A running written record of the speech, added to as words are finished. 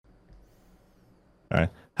All right.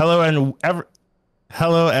 Hello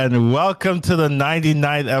and welcome to the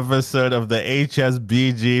 99th episode of the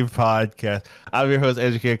HSBG Podcast. I'm your host,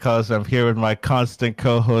 Educated College. I'm here with my constant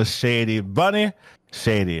co-host, Shady Bunny.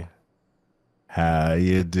 Shady, how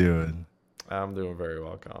you doing? I'm doing very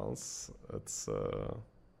well, Collins. It's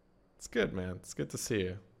good, man. It's good to see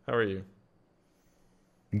you. How are you?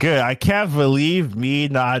 Good. I can't believe me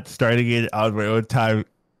not starting it on my own time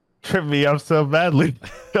tripped me up so badly.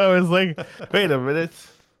 I was like, wait a minute.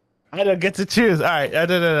 I don't get to choose. All right.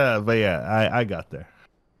 But yeah, I got there.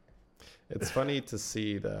 It's funny to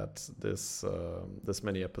see that this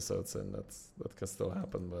many episodes and that can still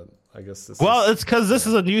happen, but I guess it's because this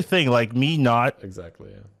is a new thing. Like me not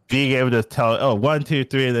exactly being able to tell, 1, 2,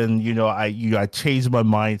 3, and then I changed my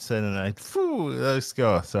mindset and let's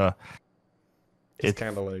go. So it's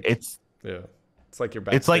kind of like it's like you're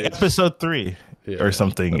backstage. It's like episode 3 or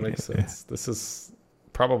something. That makes sense. This is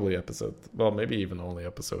probably episode, well, maybe even only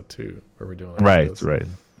episode 2 where we're doing right.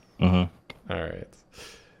 Mm-hmm. All right.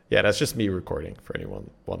 Yeah, that's just me recording for anyone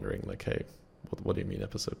wondering. Like, hey, what do you mean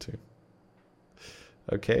episode 2?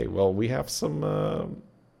 Okay, well, we have some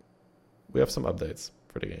updates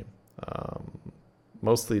for the game.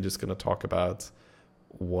 Mostly just gonna talk about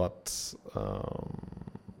what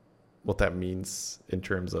that means in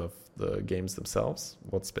terms of the games themselves,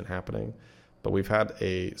 what's been happening. But we've had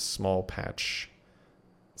a small patch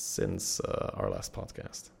since our last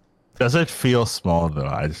podcast. Does it feel small though?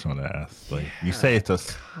 I just want to ask. Like you say, it's a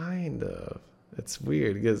kind of. It's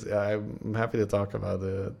weird because I'm happy to talk about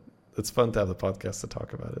it. It's fun to have the podcast to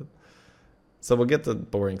talk about it. So we'll get the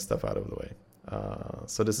boring stuff out of the way.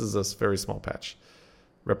 So this is a very small patch.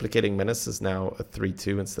 Replicating Menace is now a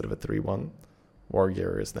 3-2 instead of a 3-1.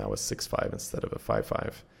 Wargear is now a 6-5 instead of a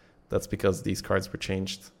 5-5. That's because these cards were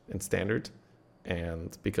changed in Standard,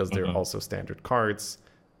 and because they're also Standard cards,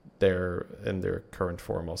 they're in their current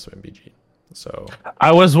form also in BG. So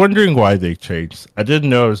I was wondering why they changed. I didn't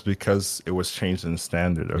know it was because it was changed in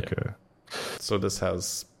Standard. Okay. Yeah. So this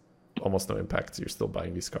has almost no impact. You're still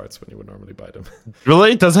buying these cards when you would normally buy them.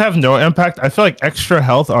 Really? Does it have no impact? I feel like extra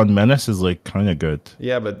health on Menace is like kind of good.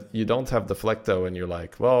 Yeah, but you don't have Deflecto, and you're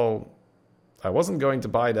like, well, I wasn't going to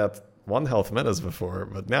buy that 1 health Menace before,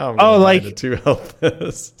 but now I'm going to buy the 2 health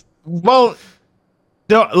Menace. Well,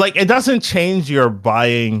 no, like it doesn't change your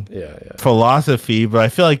buying philosophy, but I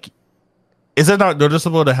feel like, is it not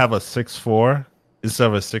noticeable to have a 6-4 instead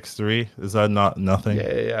of a 6-3? Is that not nothing?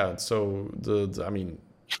 Yeah. So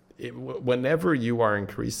whenever you are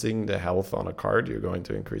increasing the health on a card, you're going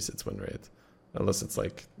to increase its win rate, unless it's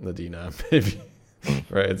like Nadina, maybe.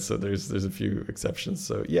 Right. So there's a few exceptions.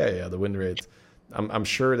 So yeah, the win rate. I'm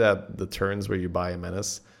sure that the turns where you buy a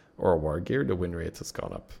Menace or a Wargear, the win rate has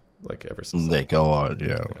gone up like ever since. Like a lot,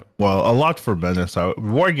 yeah. Well, a lot for Menace.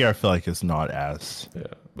 Wargear, I feel like is not as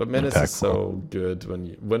but Menace is so good.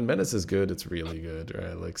 When Menace is good, it's really good,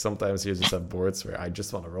 right? Like sometimes you just have boards where I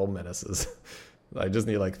just want to roll Menaces. I just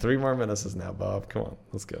need like 3 more Menaces now, Bob. Come on,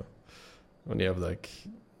 let's go. When you have like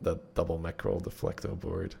that double mackerel Deflecto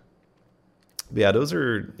board. But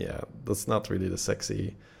yeah, that's not really the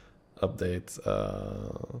sexy update.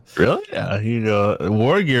 Really? Yeah,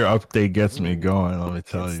 Wargear update gets me going, let me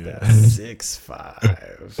tell you. That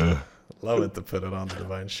 6-5. Love it to put it on the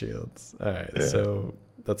Divine Shields. All right, so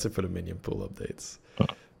that's it for the minion pool updates.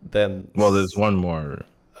 Then, well, there's one more.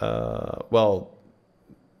 I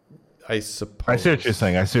suppose. I see what you're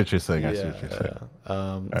saying.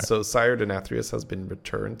 So Sire Denathrius has been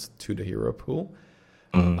returned to the hero pool.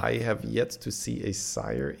 I have yet to see a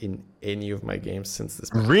Sire in any of my games since this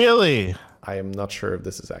patch. Really? I am not sure if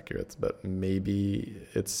this is accurate, but maybe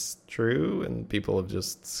it's true and people have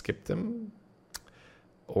just skipped him.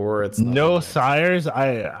 Or it's not no Sires?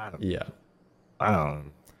 I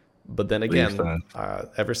don't. But then again,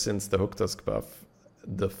 ever since the Hooktusk buff,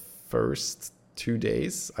 the first 2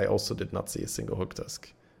 days, I also did not see a single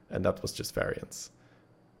Hooktusk. And that was just variance.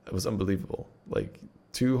 It was unbelievable. Like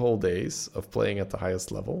 2 whole days of playing at the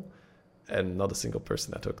highest level and not a single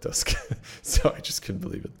person at Hooktusk. So I just couldn't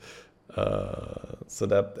believe it. So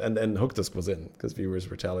that and Hooktusk was in because viewers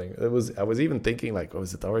were telling I was even thinking like,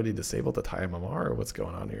 is it already disabled at high MMR or what's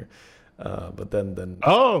going on here? But then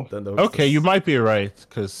the okay, you might be right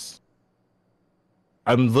because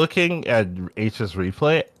I'm looking at HS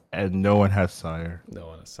replay and no one has Sire. No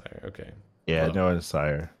one has Sire. Okay. Yeah, no one has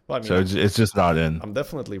Sire. Well, I mean, so it's just not in. I'm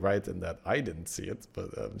definitely right in that I didn't see it, but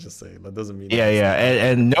I'm just saying that doesn't mean.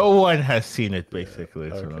 And no one has seen it. Basically,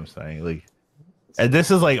 that's what I'm saying. Like, and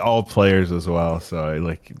this is like all players as well. So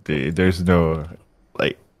like, there's no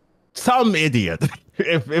like some idiot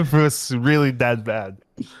if it was really that bad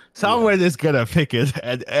Someone is gonna pick it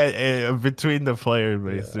and between the player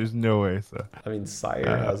base. Yeah. There's no way. So I mean,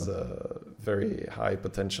 Sire has a very high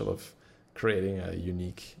potential of creating a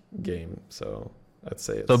unique game. So I'd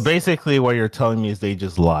say it's... So basically, what you're telling me is they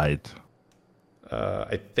just lied.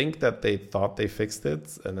 I think that they thought they fixed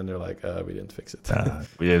it, and then they're like, we didn't fix it.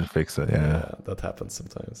 We didn't fix it. Yeah, that happens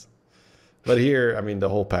sometimes. But here, I mean, the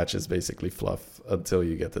whole patch is basically fluff until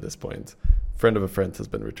you get to this point. Friend of a friend has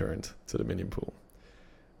been returned to the minion pool.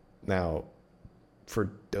 Now,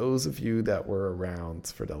 for those of you that were around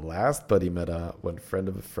for the last buddy meta, when friend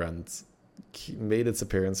of a friend made its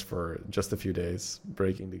appearance for just a few days,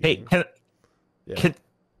 breaking the game. Hey,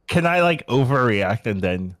 can I like overreact and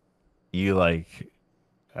then you like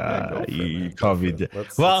you call me?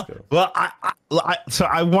 Let's go. So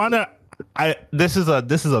I wanna. This is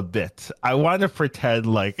a bit. I want to pretend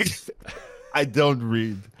like I don't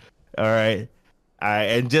read. All right,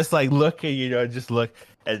 and just like look and just look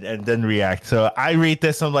and then react. So I read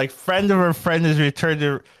this. I'm like, friend of a friend is returned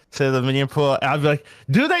to the minion pool. And I'll be like,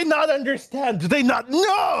 do they not understand? Do they not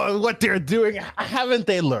know what they're doing? Haven't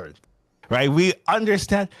they learned? Right? We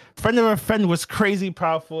understand. Friend of a friend was crazy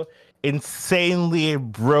powerful, insanely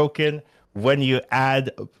broken when you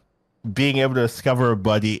add being able to discover a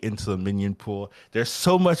buddy into the minion pool. There's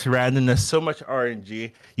so much randomness, so much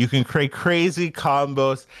RNG. You can create crazy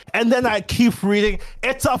combos. And then I keep reading,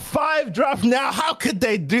 it's a 5-drop now. How could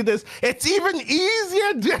they do this? It's even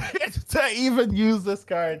easier to even use this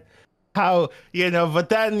card. How, but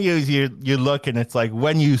then you look and it's like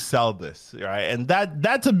when you sell this, right? And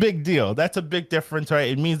that's a big deal. That's a big difference, right?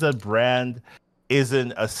 It means that brand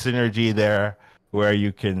isn't a synergy there where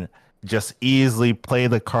you can just easily play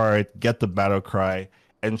the card, get the battle cry,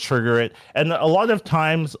 and trigger it. And a lot of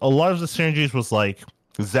times, a lot of the synergies was like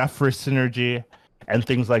Zephyr synergy and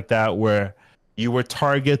things like that, where you would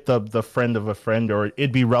target the friend of a friend, or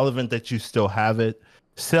it'd be relevant that you still have it.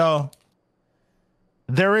 So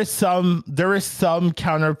there is some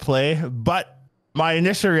counterplay, but my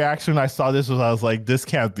initial reaction when I saw this was I was like, this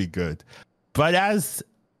can't be good. But as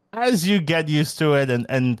you get used to it,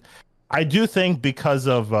 and I do think because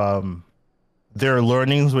of their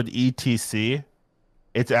learnings with ETC,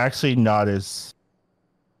 it's actually not as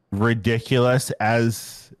ridiculous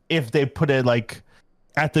as if they put it like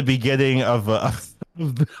at the beginning of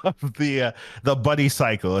the buddy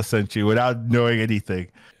cycle, essentially, without knowing anything.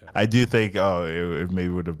 I do think it maybe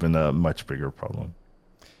would have been a much bigger problem.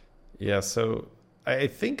 Yeah, so I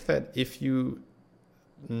think that if you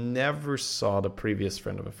never saw the previous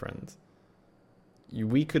friend of a friend,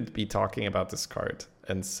 we could be talking about this card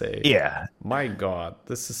and say, yeah, my God,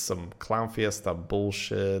 this is some Clown Fiesta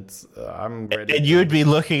bullshit. I'm ready. And you'd be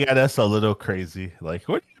looking at us a little crazy. Like,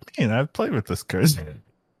 what do you mean? I've played with this card.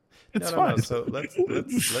 It's fine. No. So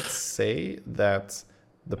let's say that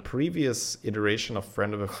the previous iteration of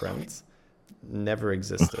friend of a friend never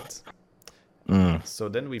existed. So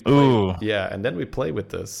then we play, and then we play with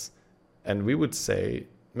this, and we would say,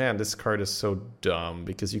 man, this card is so dumb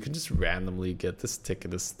because you can just randomly get this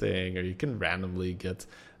Ticketus thing, or you can randomly get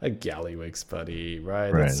a Gallywix buddy,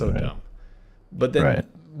 right? That's so dumb. But then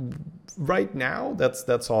right now,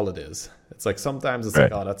 that's all it is. It's like sometimes it's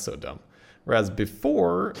like, oh, that's so dumb. Whereas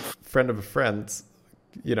before, friend of a friend,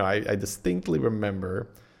 I distinctly remember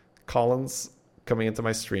Collins coming into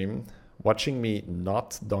my stream, watching me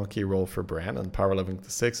not donkey roll for Bran and power leveling to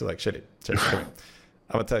 6. So like, shit, come here.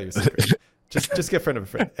 I'm gonna tell you a secret. Just get friend of a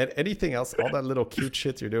friend. And anything else, all that little cute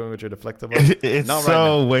shit you're doing with your deflectable, it's not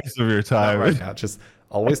so right waste of your time. Not right now. Just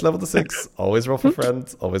always level to 6, always roll for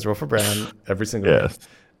friends, always roll for Bran every single day.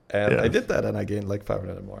 And I did that, and I gained like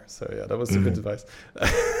 500 more. So yeah, that was a good advice.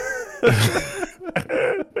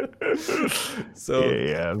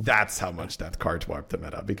 So that's how much that card warped the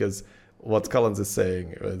meta, because what Collins is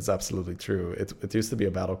saying is absolutely true. It used to be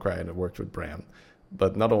a battle cry and it worked with Bran,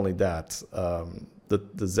 but not only that,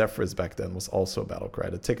 the Zephyrs back then was also a battle cry.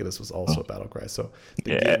 The Ticketus was also a battle cry. So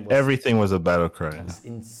everything was a battle cry. It was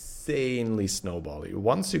insanely snowbally.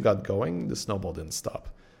 Once you got going, the snowball didn't stop,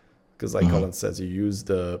 because like Collins says, you use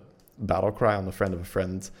the battle cry on the friend of a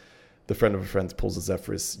friend. The friend of a friend pulls the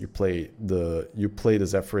Zephyrus. You play the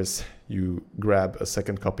Zephyrus. You grab a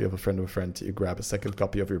second copy of a friend of a friend. You grab a second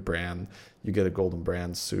copy of your brand. You get a golden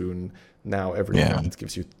brand soon. Now every friend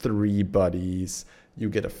gives you 3 buddies. You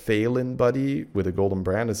get a fail-in buddy with a golden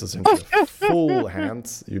brand. This is a full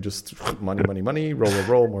hand. You just money,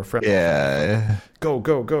 roll, more friends. Yeah. Go.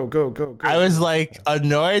 I was like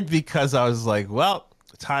annoyed because I was like, well,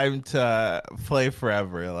 time to play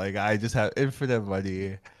forever. Like I just have infinite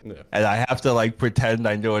money, and I have to like pretend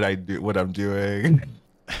I know what I'm doing.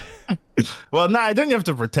 Well, no, I don't have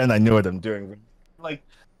to pretend I know what I'm doing. Like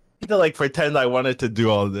to like pretend I wanted to do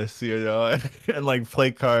all this, and like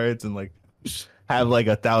play cards and like have like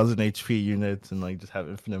 1,000 HP units and like just have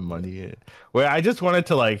infinite money. Where I just wanted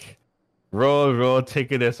to like roll, take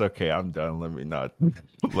this. Okay, I'm done. Let me not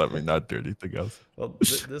do anything else. Well,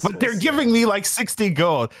 but they're giving me like 60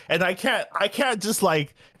 gold, and I can't just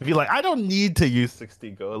like be like, I don't need to use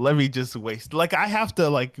 60 gold. Let me just waste. Like I have to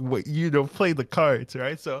like play the cards,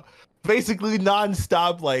 right? So basically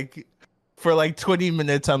nonstop, like for like 20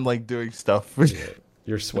 minutes, I'm like doing stuff. Yeah,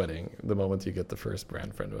 you're sweating the moment you get the first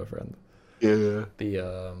brand friend of a friend. Yeah.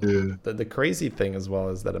 The crazy thing as well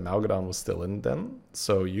is that Amalgadon was still in then,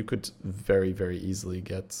 so you could very, very easily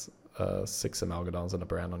get 6 Amalgadons and a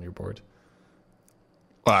brand on your board.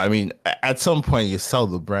 Well, I mean, at some point you sell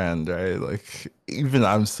the brand, right? Like even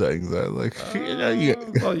I'm saying that, like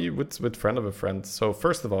well, you with friend of a friend. So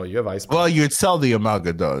first of all, you have Ice. Well, you'd sell the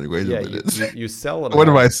Amalgadon. Wait a minute. You sell. What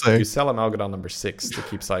am I saying? You sell Amalgadon number 6 to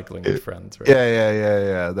keep cycling with friends, right?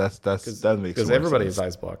 Yeah. That makes because everybody has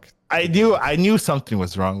Ice Block. I knew something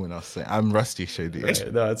was wrong when I was saying I'm Rusty Shady.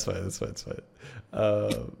 Right. No, it's fine.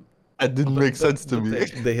 That didn't make sense to me.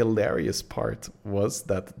 The hilarious part was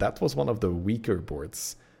that was one of the weaker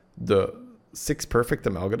boards. The 6 perfect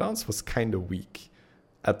Amalgadons was kind of weak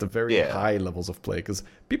at the very high levels of play because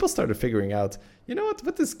people started figuring out, you know what,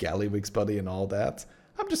 with this Gallywix buddy and all that,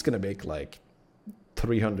 I'm just going to make like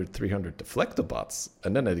 300 Deflectobots,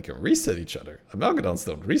 and then they can reset each other. Amalgadons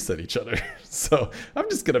don't reset each other. So I'm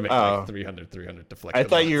just going to make like 300 Deflectobots. I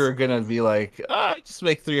thought you were going to be like, just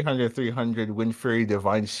make 300 Wind Fury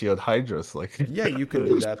Divine Shield Hydras. Like, yeah, you could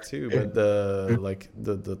do that too. But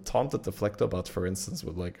the taunted Deflectobots, for instance,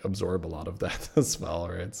 would like absorb a lot of that as well,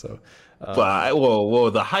 right? So, but whoa,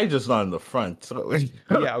 the Hydra's not in the front. So.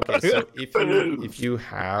 Yeah, okay. So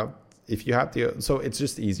if you have the, so it's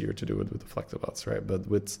just easier to do it with Deflectobots, right? But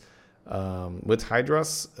with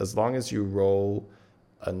Hydras, as long as you roll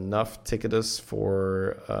enough Ticketus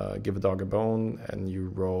for Give a Dog a Bone and you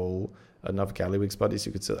roll enough Gallywix buddies,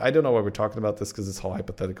 you could say, I don't know why we're talking about this because it's all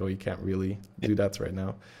hypothetical. You can't really do that right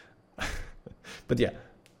now. But yeah,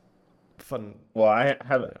 fun. Well, I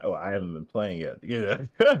haven't been playing yet.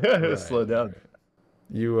 Right, slow down.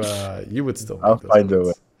 Right. You would still. I'll find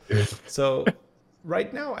a way. So.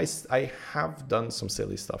 Right now, I have done some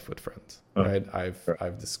silly stuff with friends. Right,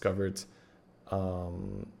 I've discovered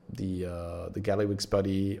the Gallywix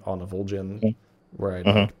buddy on a Vol'jin, where I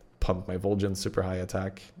like, pump my Vol'jin super high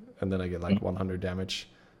attack, and then I get like 100 damage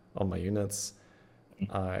on my units.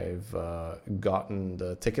 I've gotten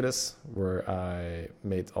the Ticketus, where I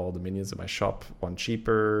made all the minions in my shop 1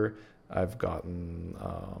 cheaper. I've gotten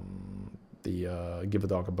the Give a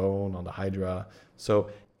Dog a Bone on the Hydra.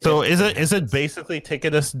 So is it basically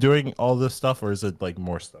Ticketus doing all this stuff, or is it like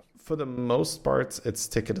more stuff? For the most part, it's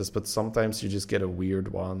Ticketus, but sometimes you just get a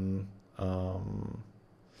weird one.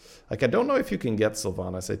 Like I don't know if you can get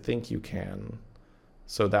Sylvanas. I think you can.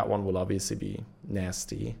 So that one will obviously be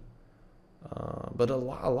nasty. But a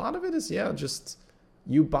lot of it is just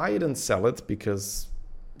you buy it and sell it because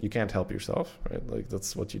you can't help yourself, right? Like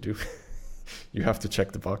that's what you do. You have to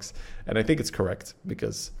check the box, and I think it's correct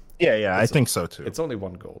because. Yeah, I think so too. It's only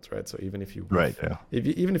 1 gold, right? So even if you whiff,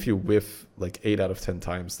 even if you whiff like 8 out of 10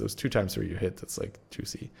 times, those 2 times where you hit, it's like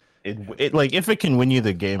juicy. It like if it can win you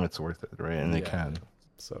the game, it's worth it, right? And it can.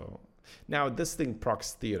 So now this thing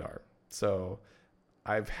procs Theodar. So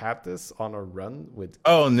I've had this on a run with.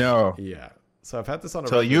 Oh no. Yeah. So I've had this on a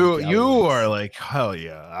run. So you are like, hell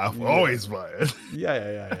yeah, I've always buy it.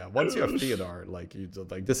 Yeah. Once you have Theodar, like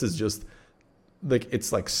this is just. Like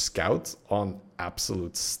it's like Scout on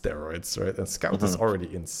absolute steroids, right? And Scout is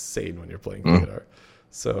already insane when you're playing Theodar.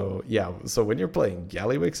 So yeah, so when you're playing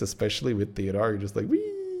Gallywix, especially with Theodar, you're just like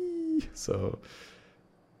wee. So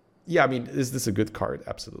yeah, I mean, is this a good card?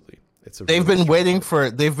 Absolutely. They've been waiting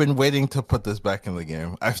to put this back in the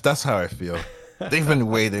game. That's how I feel. They've been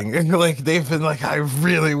waiting. They've been like, I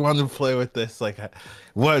really want to play with this. Like,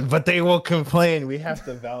 what? But they will complain. We have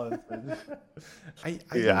to balance it.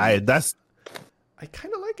 I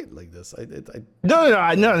kind of like it like this. No.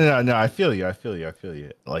 I feel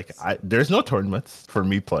you. Like, there's no tournaments for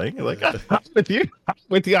me playing. Like, I'm with you.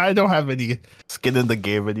 I don't have any skin in the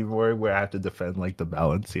game anymore where I have to defend like the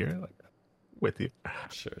balance here. Like, with you.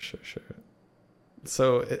 Sure.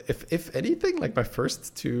 So if anything, like my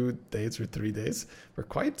first 2 days or 3 days were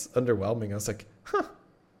quite underwhelming. I was like,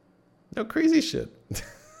 no crazy shit.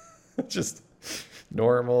 Just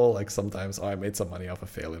normal, like sometimes I made some money off a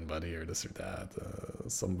Phelan buddy or this or that,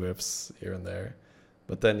 some whiffs here and there,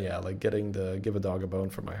 but then like getting the Give a Dog a Bone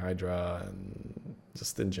for my Hydra and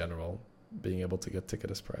just in general being able to get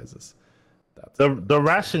Ticketus prizes. The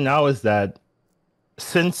rationale is that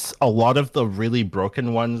since a lot of the really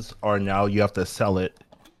broken ones are now you have to sell it,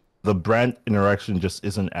 the brand interaction just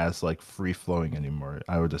isn't as like free flowing anymore,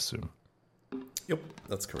 I would assume. Yep,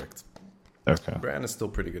 that's correct. Okay. Brand is still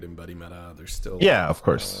pretty good in buddy meta. There's still of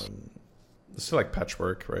course. There's still like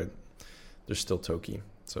patchwork, right? There's still Toki,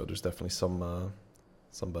 so there's definitely some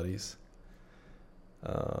buddies.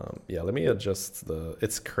 Let me adjust the.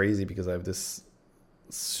 It's crazy because I have this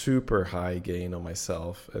super high gain on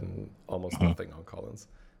myself and almost nothing on Collins.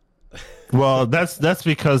 Well, that's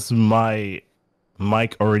because my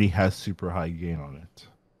mic already has super high gain on it.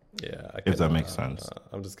 Yeah, if that makes sense.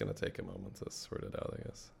 I'm just gonna take a moment to sort it out, I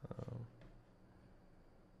guess.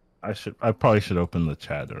 I probably should open the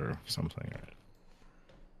chat or something.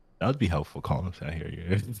 That would be helpful, Colin. I hear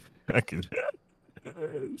you. I could.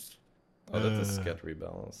 Let this get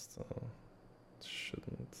rebalanced.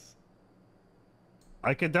 Shouldn't.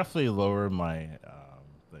 I could definitely lower my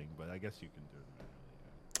thing, but I guess you can do it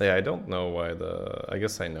manually. Yeah, I don't know why I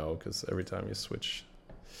guess I know because every time you switch,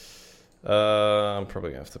 I'm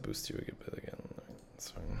probably gonna have to boost you a bit again.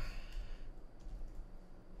 That's fine.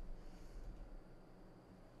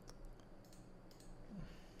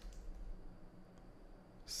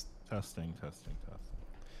 Testing.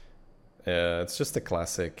 Yeah, it's just a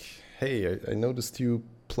classic. Hey, I noticed you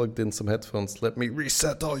plugged in some headphones. Let me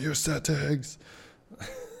reset all your settings.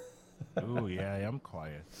 Oh yeah, I am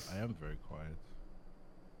quiet. I am very quiet.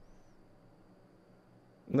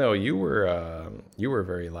 No, you were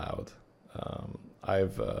very loud.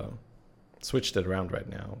 I've switched it around right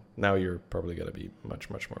now. Now you're probably gonna be much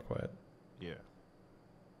more quiet. Yeah.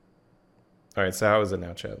 All right. So how is it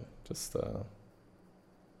now, Chad? Just I'm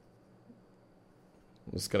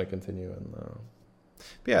just gonna continue and.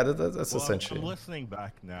 Yeah, that's essentially. I'm listening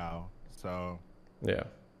back now, so. Yeah.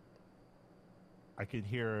 I can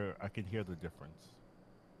hear the difference.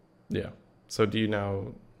 Yeah. So do you now?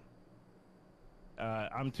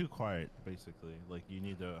 I'm too quiet, basically. Like you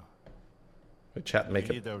need to. Chat, make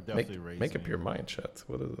up your mind, chat.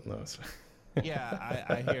 What is it? No. Yeah,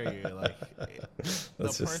 I hear you. Like the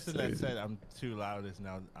person that said I'm too loud is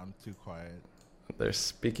now I'm too quiet. They're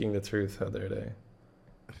speaking the truth. How dare they?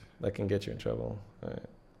 That can get you in trouble. All right.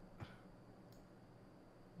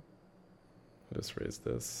 I'll just raise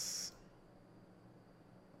this.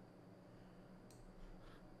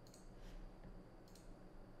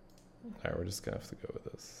 All right, we're just gonna have to go with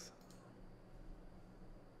this.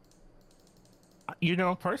 You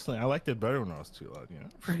know, personally, I liked it better when I was too loud. You know,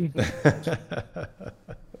 I'm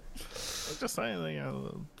just saying, like,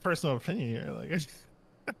 personal opinion here. Like,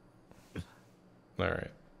 all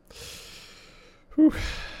right. Whew.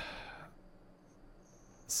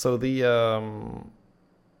 So the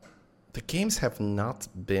games have not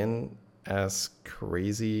been as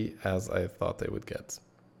crazy as I thought they would get,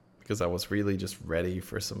 because I was really just ready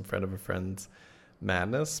for some friend of a friend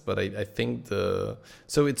madness. But I think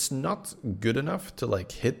so it's not good enough to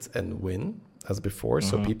like hit and win as before.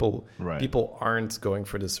 Mm-hmm. So people aren't going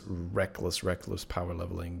for this reckless power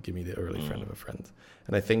leveling. Give me the early friend of a friend,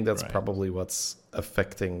 and I think that's probably what's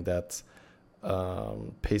affecting that.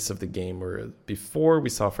 Pace of the game, where before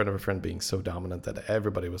we saw friend of a friend being so dominant that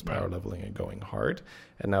everybody was power leveling and going hard,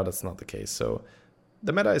 and now that's not the case. So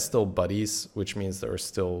the meta is still buddies, which means there are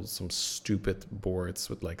still some stupid boards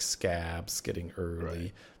with like scabs getting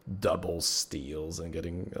early, double steals, and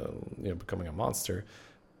getting becoming a monster.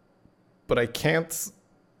 But I can't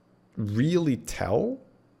really tell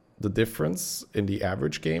the difference in the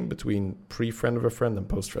average game between pre-friend of a friend and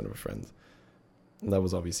post-friend of a friend. And that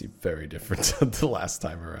was obviously very different the last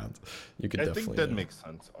time around. You could definitely. I think that makes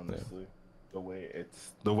sense, honestly. Yeah.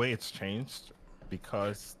 The way it's changed,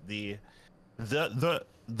 because the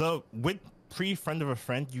with pre-friend of a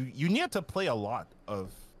friend, you need to play a lot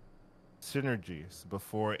of synergies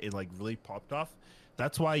before it like really popped off.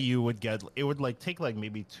 That's why it would like take like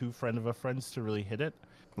maybe 2 friend of a friends to really hit it,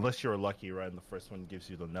 unless you're lucky, right? And the first one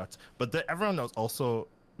gives you the nuts. But everyone else also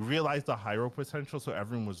realized the hero potential, so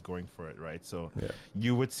everyone was going for it, right? So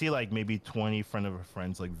you would see like maybe 20 friend of a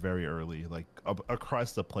friends like very early, like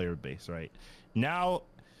across the player base, right? Now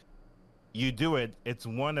you do it's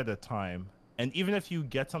one at a time, and even if you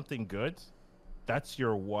get something good, that's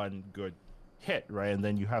your one good hit, right? And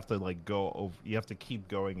then you have to like you have to keep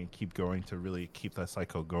going to really keep that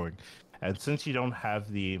cycle going. And since you don't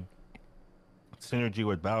have the synergy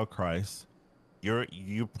with battle cries,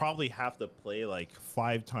 you probably have to play like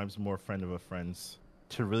 5 times more friend of a friends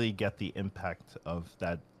to really get the impact of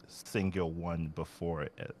that single one before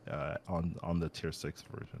on the tier 6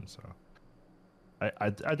 version. So I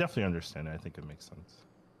definitely understand it. I think it makes sense.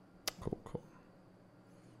 Cool.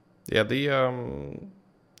 Yeah,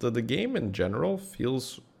 the game in general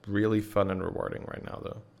feels really fun and rewarding right now,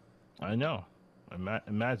 though. I know.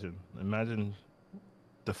 Imagine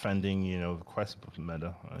defending, quest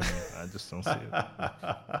meta. I just don't see it.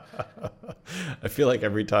 I feel like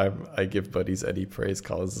every time I give buddies any praise,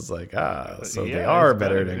 Collins is like, so they Yeah, are it's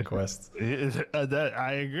better than quests.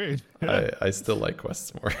 I agree. I still like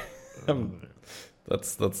quests more.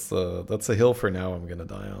 That's a hill for now I'm gonna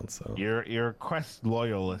die on. So You're a quest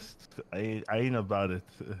loyalist. I ain't about it.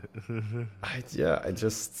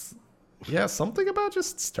 Something about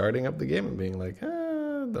just starting up the game and being like,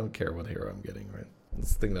 don't care what hero I'm getting, right? I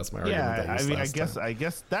think that's my argument. I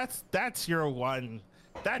guess that's your one.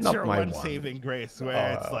 That's Not your my one one. saving grace,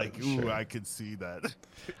 where it's like, ooh, sure. I could see that.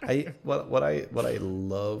 What I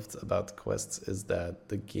loved about quests is that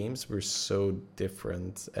the games were so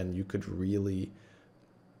different, and you could really,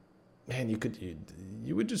 man,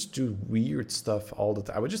 you would just do weird stuff all the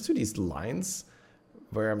time. I would just do these lines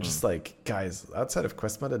where I'm just like, guys, outside of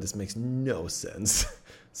quest meta, this makes no sense.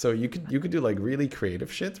 So you could do like really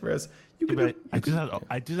creative shit, whereas I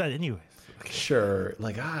do that anyways. Sure,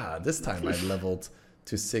 like this time I leveled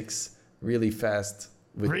to 6 really fast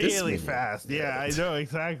with this Really minion. fast. Yeah, I know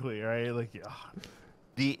exactly, right? Like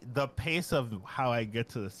the pace of how I get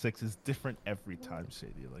to the 6 is different every time,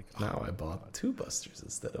 Shady. Like Now I bought 2 busters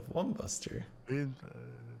instead of 1 buster.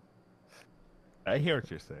 I hear what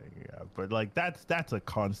you're saying, yeah, but like that's a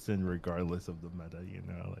constant regardless of the meta,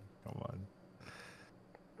 like come on.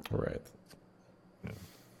 Right. Yeah.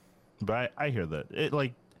 But I hear that. It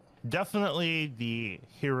like definitely the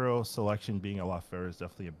hero selection being a lot fairer is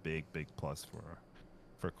definitely a big plus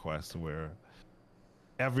for quests, where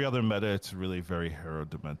every other meta it's really very hero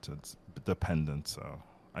dependent. So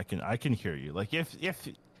I can hear you. Like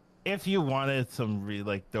if you wanted some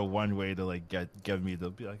like the one way to like get me to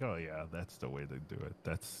be like, oh yeah, that's the way to do it.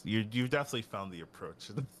 That's you've definitely found the approach.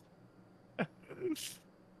 That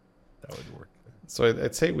would work. So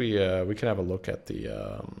I'd say we can have a look at the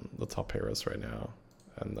top heroes right now,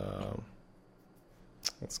 and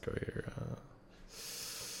let's go here.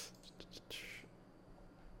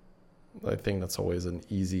 I think that's always an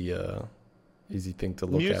easy thing to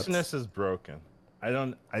look at. Mucinous is broken. I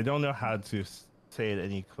don't know how to say it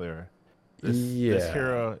any clearer. This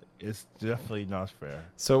hero is definitely not fair.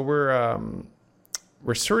 So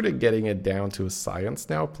we're sort of getting it down to a science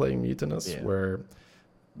now, playing Mutinous, where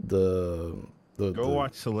Go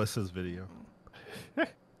watch Celessa's video.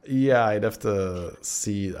 Yeah, I'd have to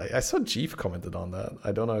see. I saw Jeef commented on that.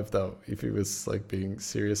 I don't know if he was like being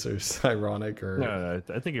serious or ironic or. No,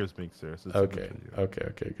 I think he was being serious. It's Okay,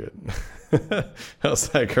 good. I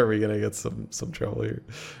was like, are we gonna get some trouble here?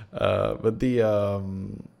 But the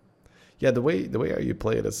way you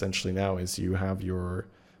play it essentially now is you have your.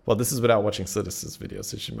 Well, this is without watching Citizen's video,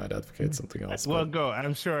 so she might advocate something else. Well, go.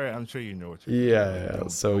 I'm sure you know what you're doing. Yeah.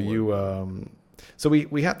 So so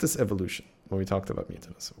we had this evolution when we talked about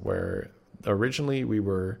Mutinous, where originally we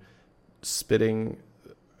were spitting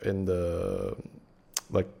in the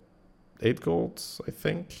 8 gold, I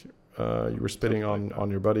think. You were spitting on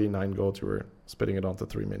your buddy, 9 gold, you were spitting it onto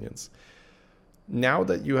 3 minions. Now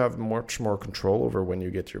that you have much more control over when you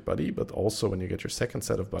get your buddy, but also when you get your second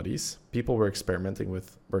set of buddies, people were experimenting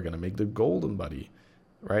with, we're going to make the golden buddy,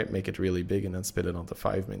 right? Make it really big and then spit it onto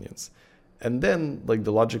 5 minions. And then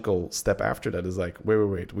the logical step after that is like,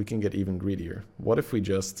 wait, we can get even greedier. What if we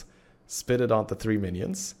just spit it onto 3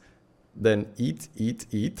 minions, then eat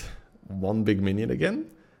 1 big minion again,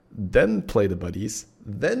 then play the buddies,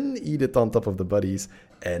 then eat it on top of the buddies,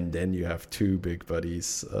 and then you have 2 big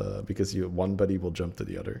buddies because one buddy will jump to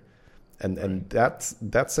the other. And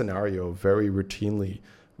that scenario very routinely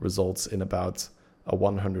results in about a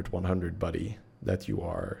 100-100 buddy that you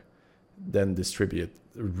are then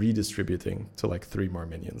redistributing to 3 more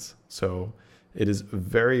minions. So it is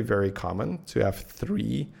very, very common to have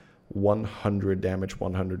 3 100 damage,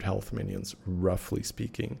 100 health minions, roughly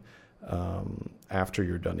speaking, after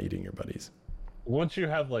you're done eating your buddies. Once you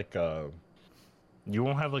have you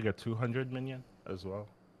won't have a 200 minion as well?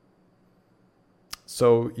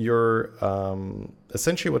 So you're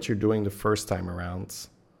essentially what you're doing the first time around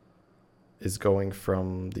is going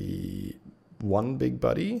from the 1 big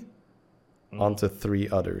buddy onto 3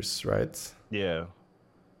 others, right? Yeah.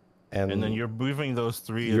 And then you're moving those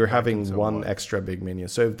 3. You're having 1 extra big minion.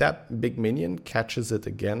 So if that big minion catches it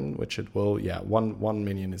again, which it will, one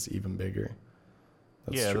minion is even bigger.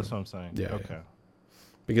 That's true. That's what I'm saying. Yeah. Okay.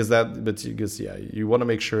 Because you want to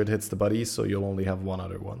make sure it hits the buddy, so you'll only have 1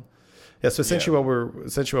 other one. Yeah. So essentially, what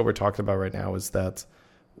we're talking about right now is that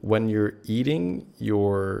when you're eating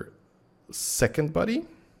your second buddy,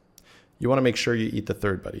 you want to make sure you eat the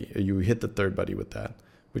third buddy. You hit the third buddy with that,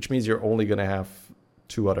 which means you're only going to have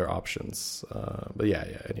 2 other options. But yeah.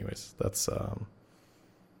 Anyways, that's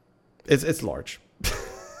it's large.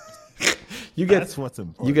 That's what's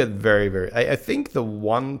important. You get very, very. I think the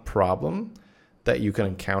one problem that you can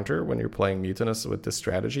encounter when you're playing Mutinous with this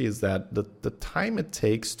strategy is that the time it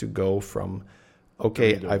takes to go from,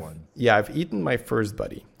 okay, I've eaten my first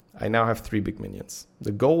buddy. I now have 3 big minions.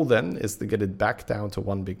 The goal then is to get it back down to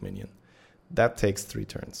 1 big minion. That takes 3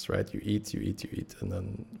 turns, right? You eat, and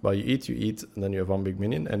then, you eat, and then you have 1 big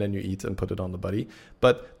minion, and then you eat and put it on the buddy.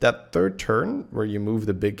 But that third turn, where you move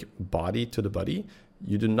the big body to the buddy,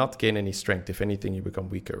 you do not gain any strength. If anything, you become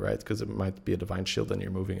weaker, right? Because it might be a divine shield, and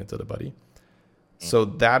you're moving it to the buddy. So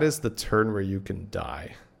that is the turn where you can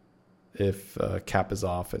die if cap is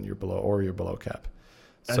off and you're below cap.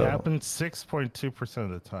 That happens 6.2% of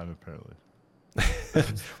the time, apparently.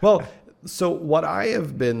 Well, so what I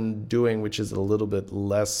have been doing, which is a little bit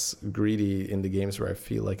less greedy in the games where I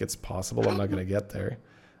feel like it's possible I'm not going to get there.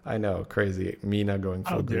 I know, crazy. Me not going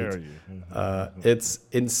full greed. How dare you? It's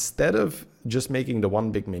instead of just making the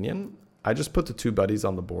 1 big minion, I just put the 2 buddies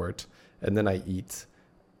on the board and then I eat.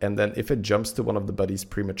 And then if it jumps to one of the buddies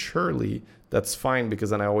prematurely, that's fine, because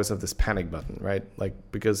then I always have this panic button, right? Like,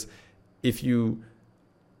 because if you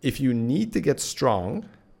need to get strong,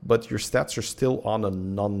 but your stats are still on a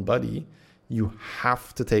non-buddy, you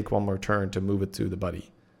have to take 1 more turn to move it to the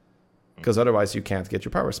buddy, because otherwise you can't get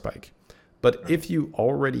your power spike. But if you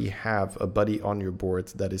already have a buddy on your board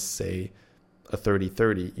that is, say, a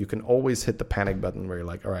 30-30, you can always hit the panic button where you're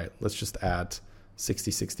like, all right, let's just add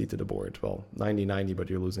 60-60 to the board. Well, 90-90, but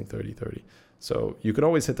you're losing 30-30. So you could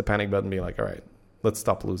always hit the panic button and be like, all right, let's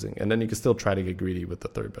stop losing. And then you can still try to get greedy with the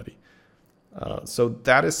third buddy. So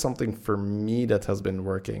that is something for me that has been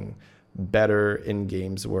working better in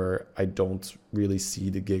games where I don't really see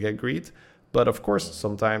the Giga greed. But of course,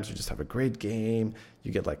 sometimes you just have a great game.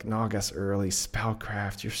 You get like Nagas early,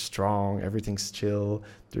 Spellcraft, you're strong, everything's chill,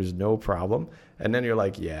 there's no problem. And then you're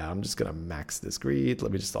like, yeah, I'm just going to max this greed.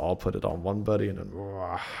 Let me just all put it on 1 buddy. And then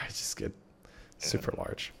I just get super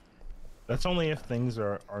large. That's only if things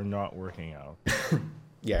are not working out.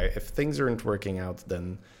 Yeah, if things aren't working out,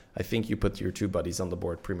 then I think you put your 2 buddies on the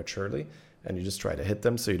board prematurely and you just try to hit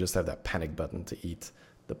them. So you just have that panic button to eat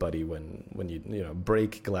the buddy when you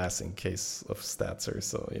break glass in case of stats or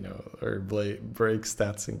so, or break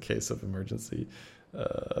stats in case of emergency.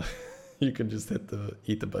 You can just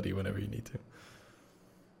eat the buddy whenever you need to.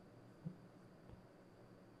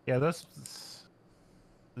 Yeah, it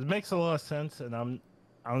makes a lot of sense, and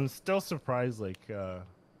I'm still surprised. Like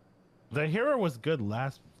the hero was good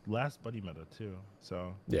last buddy meta too,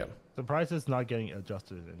 so yeah, surprised it's not getting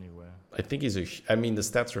adjusted anyway. I think the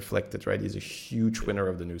stats reflect it, right? He's a huge winner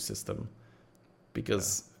of the new system,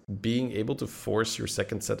 because being able to force your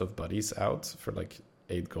second set of buddies out for like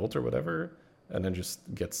 8 gold or whatever, and then just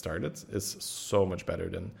get started is so much better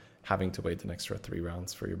than having to wait an extra 3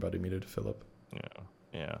 rounds for your buddy meter to fill up.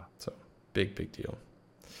 Yeah. So big deal.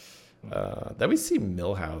 Then we see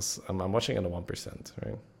Millhouse. I'm watching on the 1%,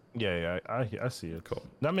 right? Yeah, I see it. Cool.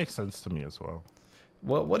 That makes sense to me as well.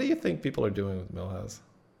 What do you think people are doing with Millhouse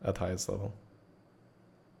at highest level?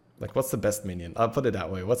 Like, what's the best minion? I'll put it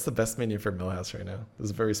that way. What's the best minion for Millhouse right now? There's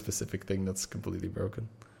a very specific thing that's completely broken.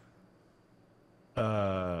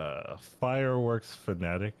 Fireworks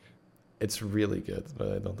Fanatic. It's really good,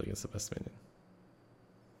 but I don't think it's the best minion.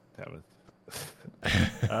 Damn it.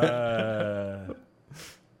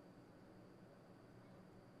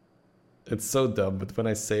 It's so dumb, but when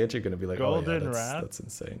I say it, you're going to be like, Golden oh yeah, that's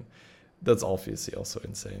insane. That's obviously also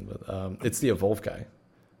insane, but it's the evolve guy.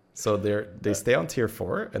 So they stay on tier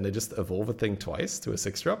 4 and they just evolve a thing twice to a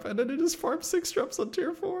 6-drop, and then they just farm 6-drops on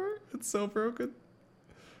tier 4. It's so broken.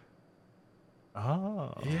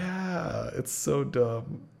 Oh. Yeah, it's so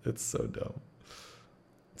dumb. It's so dumb.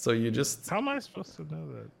 So you just... How am I supposed to know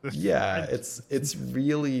that? Yeah, it's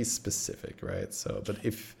really specific, right? So, but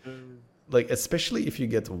if... Like, especially if you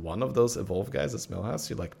get one of those evolve guys as Millhouse,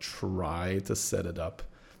 you like try to set it up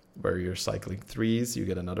where you're cycling 3s, you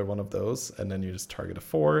get another one of those, and then you just target a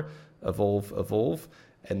 4, evolve,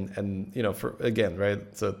 and for again,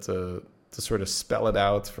 right, to sort of spell it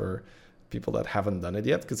out for people that haven't done it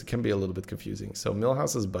yet, because it can be a little bit confusing. So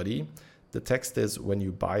Millhouse's buddy, the text is, when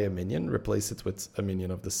you buy a minion, replace it with a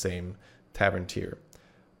minion of the same tavern tier.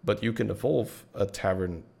 But you can evolve a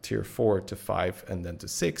tavern tier 4 to 5 and then to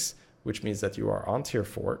 6, which means that you are on tier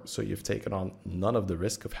 4, so you've taken on none of the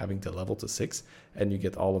risk of having to level to 6, and you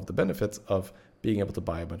get all of the benefits of being able to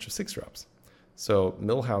buy a bunch of 6-drops. So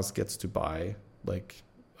Millhouse gets to buy, like,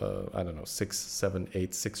 6, 7,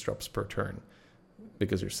 8 6-drops per turn,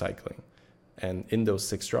 because you're cycling. And in those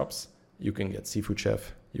 6-drops, you can get Seafood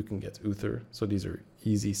Chef, you can get Uther. So these are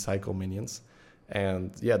easy cycle minions.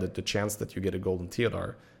 And yeah, the chance that you get a Golden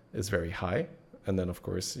Theodar is very high. And then, of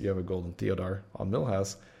course, you have a Golden Theodar on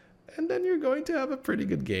Millhouse. And then you're going to have a pretty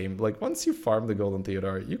good game. Like, once you farm the Golden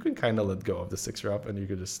Theodar, you can kind of let go of the 6-drop and you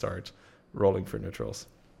can just start rolling for neutrals.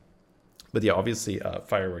 But yeah, obviously,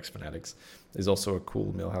 Fireworks Fanatics is also a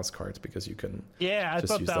cool Millhouse card because you can. Yeah, I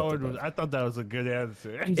thought that was a good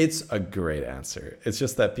answer. It's a great answer. It's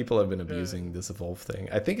just that people have been abusing this evolve thing.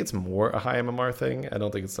 I think it's more a high MMR thing. I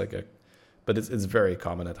don't think it's like a, but it's very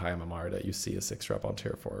common at high MMR that you see a 6-drop on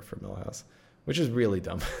tier 4 for Millhouse, which is really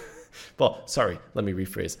dumb. Well, sorry, let me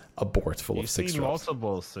rephrase. A board full of 6-drops. You see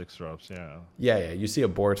multiple 6-drops, yeah. Yeah. You see a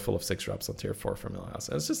board full of 6-drops on tier 4 for Millhouse.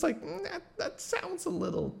 And it's just like, that sounds a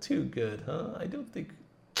little too good, huh? I don't think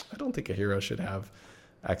a hero should have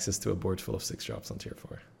access to a board full of 6-drops on tier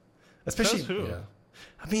 4. Especially, yeah.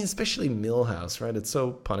 I mean, especially Millhouse, right? It's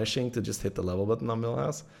so punishing to just hit the level button on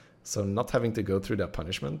Millhouse. So not having to go through that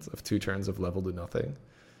punishment of 2 turns of level to nothing,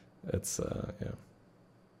 it's,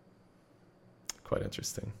 quite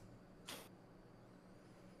interesting.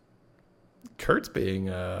 Kurt being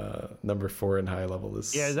number 4 in high level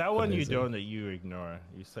is that one amazing. You ignore.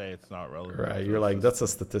 You say it's not relevant. Right, you're like, that's a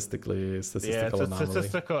statistical anomaly.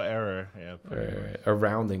 Statistical error. Yeah, right. A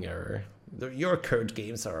rounding error. Your Kurt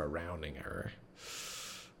games are a rounding error.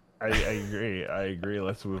 I agree.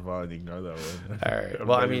 Let's move on. Ignore that one. All right.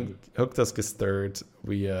 Well, I mean, Hooktusk is 3rd.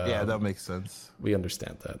 That makes sense. We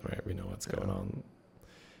understand that, right? We know what's going on.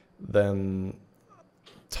 Then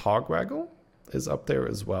Togwaggle is up there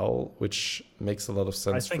as well, which makes a lot of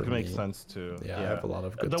sense. I think it makes sense too. Yeah, I have a lot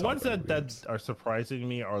of good. The ones that are surprising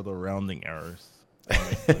me are the rounding errors.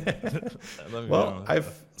 Well,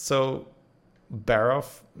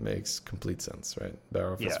 Barov makes complete sense, right?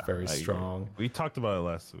 Barov is very strong. We talked about it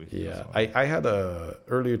last week. Yeah, I had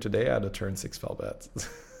earlier today. I had a turn 6 Felbat.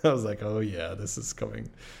 I was like, oh yeah, this is coming.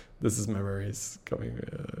 This is memories coming.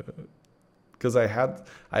 Because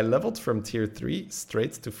I leveled from tier 3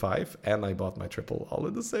 straight to 5, and I bought my triple all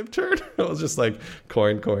in the same turn. I was just like,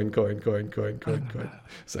 coin. It's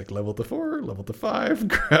like level to 4, level to 5,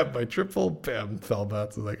 grab my triple, bam, fell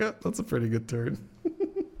bats. I was like, that's a pretty good turn.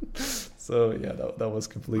 So yeah, that was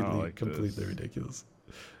completely ridiculous.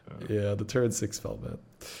 Yeah, the turn 6 fell bat.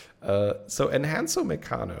 So Enhanso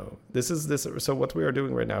Meccano. So what we are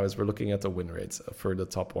doing right now is we're looking at the win rates for the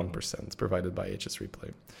top 1% provided by HS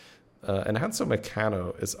Replay. Enhanso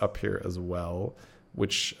Meccano is up here as well,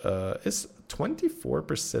 which is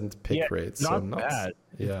 24% pick rate. Not bad.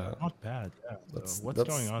 Yeah, not bad. Yeah. That's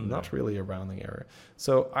going on? Not really a rounding error.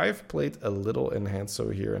 So I've played a little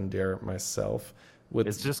Enhanso here and there myself.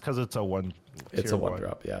 It's just because it's a one. It's a one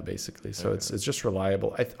drop, yeah, basically. So it's just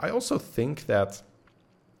reliable. I also think that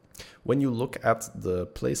when you look at the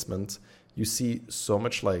placement, you see so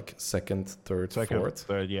much like second, third, fourth.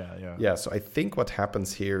 Yeah, so I think what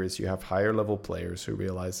happens here is you have higher level players who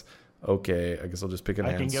realize, okay, I guess I'll just pick an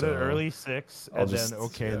answer. I can get an early 6, and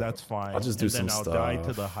then, that's fine. I'll just do some stuff. I'll die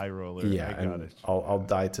to the high roller. Yeah, I'll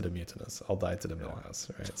die to the Mutinous. I'll die to the Millhouse,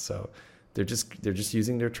 right? So they're just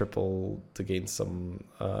using their triple to gain some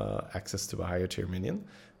access to a higher tier minion.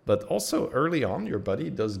 But also early on, your buddy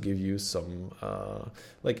does give you some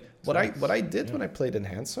what I did when I played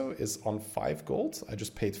Enhanso is on 5 gold, I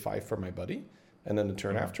just paid 5 for my buddy, and then the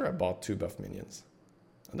turn after I bought 2 buff minions,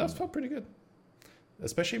 and that felt pretty good.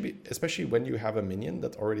 Especially when you have a minion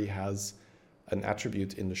that already has an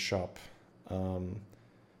attribute in the shop, and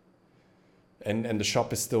the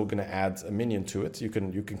shop is still going to add a minion to it. You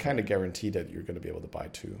can kind of guarantee that you're going to be able to buy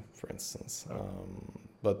 2, for instance.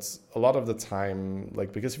 But a lot of the time,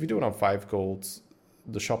 because if you do it on 5 gold,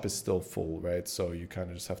 the shop is still full, right? So you kind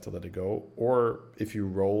of just have to let it go. Or if you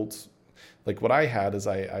rolled, what I had is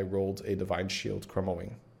I rolled a Divine Shield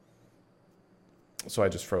Chromoing. So I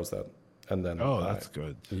just froze that. And then that's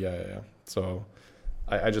good. Yeah. So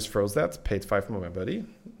I just froze that, paid 5 for my buddy.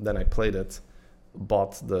 Then I played it,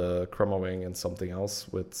 bought the Chromoing and something else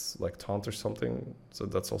with Taunt or something. So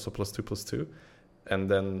that's also +2/+2. And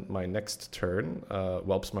then my next turn,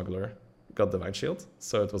 Whelp Smuggler got Divine Shield.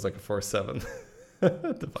 So it was like a 4/7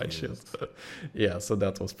 Divine Shield. Yeah, so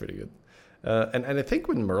that was pretty good. And I think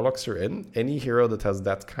when Murlocs are in, any hero that has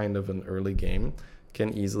that kind of an early game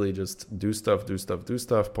can easily just do stuff,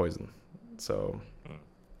 poison. So,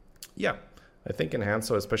 yeah, I think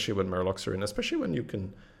Enhanso, especially when Murlocs are in, especially when you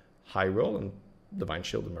can high roll and Divine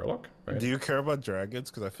Shield the Murloc, right? Do you care about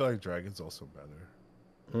dragons? Because I feel like dragons also better.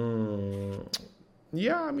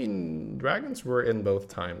 Yeah, I mean, dragons were in both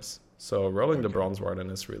times. So rolling the Bronze Warden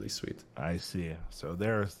is really sweet. I see. So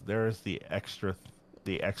there's the extra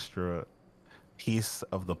piece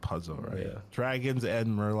of the puzzle, right? Yeah. Dragons and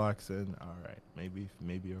Murlocs in. All right,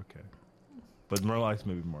 maybe okay, but Murlocs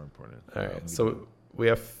may be more important. All right, so we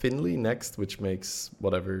have Finley next, which makes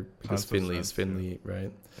whatever, because Tons of Finley is sense, Finley,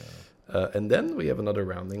 right? Yeah. And then we have another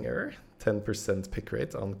rounding error, 10% pick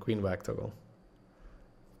rate on Queen Whack Toggle.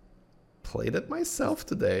 Played it myself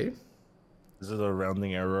today. Is it a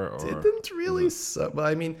rounding error or Didn't really well,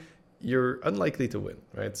 I mean, you're unlikely to win,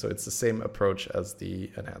 right? So it's the same approach as the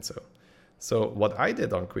Enhanso. So what I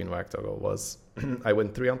did on Queen Whack Toggle was I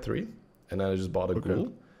went 3-on-3 and then I just bought a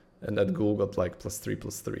ghoul, and that ghoul got like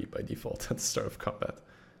 +3/+3 by default at the start of combat.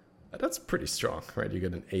 And that's pretty strong, right? You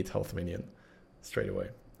get an 8 health minion straight away.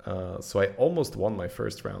 So I almost won my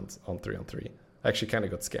first round on 3-on-3. I actually kind of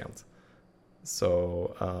got scammed.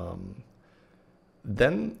 So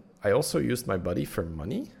then I also used my buddy for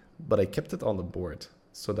money, but I kept it on the board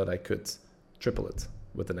so that I could triple it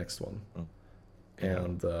with the next one. Oh.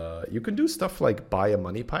 And you can do stuff like buy a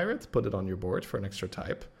money pirate, put it on your board for an extra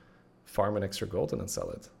type, farm an extra gold, and then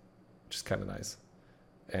sell it, which is kind of nice.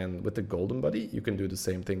 And with the golden buddy, you can do the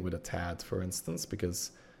same thing with a Tad, for instance,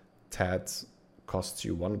 because Tad costs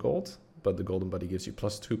you 1 gold, but the golden buddy gives you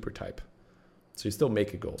 +2 per type. So you still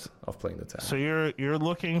make a gold off playing the Tad. So you're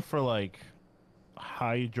looking for like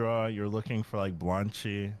Hydra, you're looking for like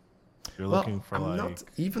Blanchy, you're looking for I'm like... not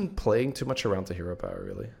even playing too much around the hero power,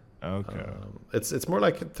 really. Okay. It's more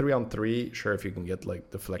like 3-on-3. Sure, if you can get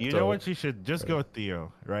like Deflecto. You know what? You should just go with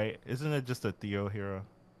Theo, right? Isn't it just a Theo hero?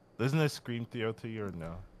 Doesn't it scream Theo to you or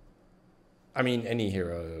no? I mean, any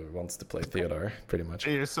hero wants to play Theodore, pretty much.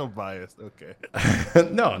 You're so biased. Okay.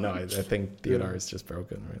 No, I think Theodore is just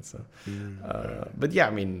broken, right? So, but yeah,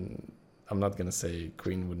 I mean, I'm not gonna say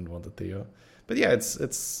Queen wouldn't want a Theo, but yeah,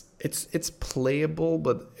 it's playable,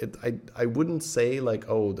 but I wouldn't say like,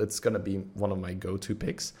 oh, it's gonna be one of my go-to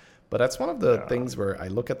picks. But that's one of the things where I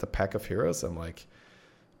look at the pack of heroes, I'm like,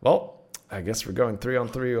 well, I guess we're going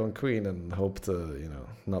 3-on-3 on Queen and hope to,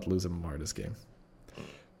 not lose him more this game.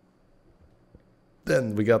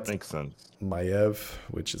 Then we got Makes sense. Maev,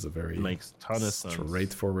 which is a very Makes ton of sense.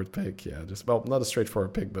 straightforward pick. Yeah, not a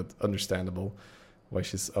straightforward pick, but understandable why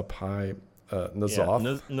she's up high.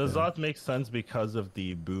 N'Zoth. N'Zoth makes sense because of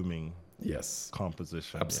the booming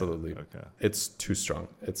composition. Absolutely. Yeah. Okay. It's too strong.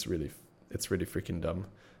 It's really freaking dumb.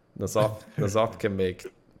 N'Zoth can make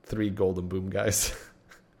 3 golden boom guys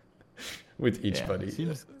with each buddy.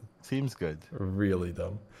 Seems good. Really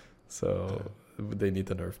dumb. So they need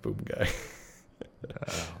the nerf boom guy.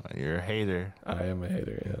 You're a hater. I am a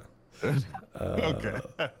hater, yeah. Okay.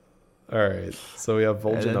 All right. So we have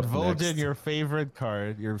Vol'jin up next. Vol'jin, your favorite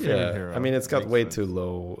card, your favorite hero. I mean, it's got way too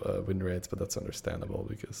low win rates, but that's understandable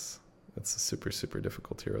because it's a super, super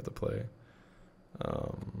difficult hero to play.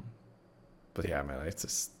 But yeah, man,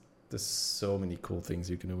 there's so many cool things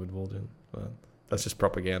you can do with Vol'jin. But that's just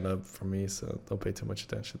propaganda for me, so don't pay too much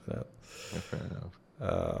attention to that. Yeah, fair enough.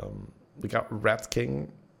 We got Rat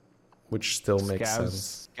King, which still makes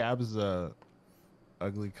sense. Scab's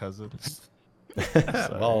ugly cousin.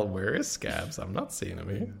 Well, where is Scabs? I'm not seeing him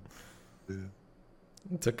here.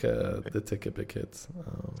 They took a big hit.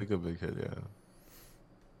 Took a big hit, yeah.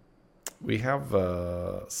 We have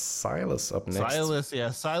Silas up next.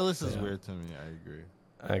 Silas is weird to me. I agree.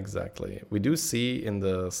 Exactly. We do see in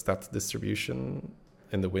the stat distribution,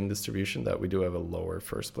 in the win distribution, that we do have a lower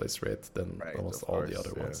first place rate than almost all the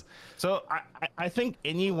other ones. So I think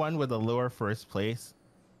anyone with a lower first place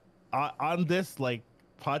on this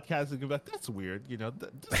podcast is gonna be like, that's weird.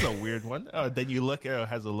 This is a weird one. Oh, then you look, it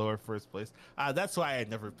has a lower first place. That's why I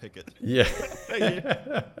never pick it. Yeah.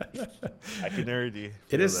 I can already.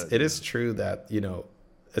 It is true that,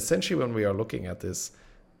 essentially when we are looking at this,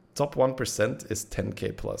 top 1% is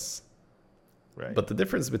 10K plus. Right. But the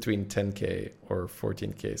difference between 10K or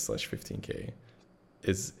 14K/15K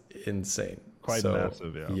is insane. Quite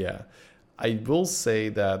massive, yeah. Yeah. I will say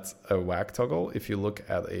that a Whack Toggle, if you look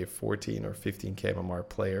at a 14 or 15K MMR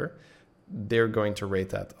player, they're going to rate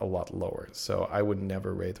that a lot lower. So I would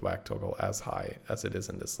never rate Whack Toggle as high as it is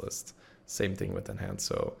in this list. Same thing with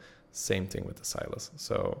Enhanso, same thing with the Silas.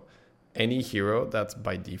 So any hero that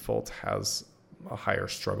by default has a higher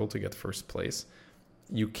struggle to get first place,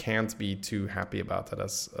 you can't be too happy about that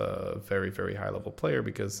as a very, very high level player,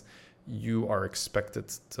 because you are expected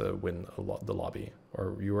to win the lobby,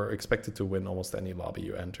 or you are expected to win almost any lobby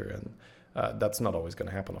you enter, and that's not always going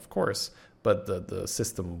to happen, of course, but the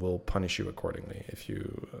system will punish you accordingly. If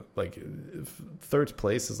you if third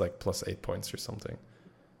place is like +8 points or something.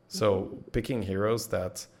 So picking heroes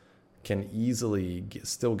that can easily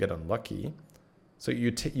still get unlucky. So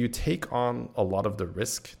you take on a lot of the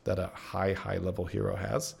risk that a high level hero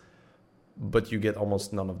has, but you get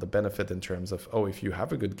almost none of the benefit in terms of, if you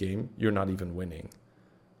have a good game, you're not even winning.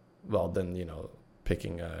 Well, then,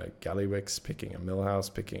 picking a Gallywix, picking a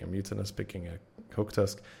Millhouse, picking a Mutinous, picking a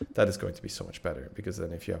Hooktusk, that is going to be so much better, because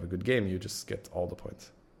then if you have a good game, you just get all the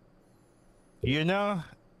points.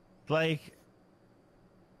 Like,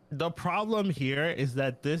 the problem here is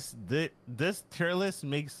that this tier list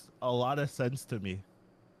makes a lot of sense to me.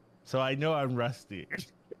 So I know I'm rusty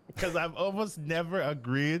because I've almost never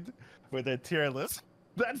agreed with a tier list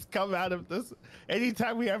that's come out of this.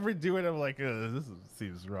 Anytime we ever do it, I'm like, this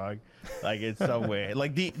seems wrong. Like, in some way.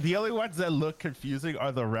 Like, the only ones that look confusing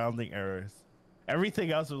are the rounding errors.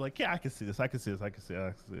 Everything else is like, yeah, I can see this. I can see this. I can see it.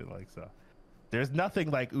 I can see it. Like, so there's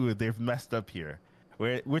nothing like, ooh, they've messed up here.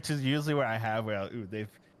 Which is usually where I have, ooh,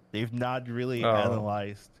 they've not really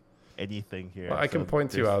analyzed anything here. Well, I can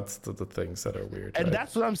point you out to the things that are weird. And right?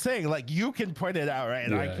 that's what I'm saying. Like, you can point it out, right?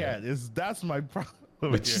 And I can't. That's my problem.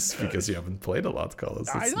 Which is because you haven't played a lot, Carlos.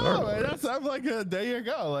 I know. Normal, right? I'm like, there you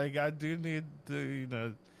go. Like, I do need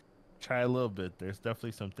to, try a little bit. There's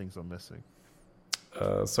definitely some things I'm missing.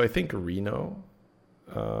 So I think Reno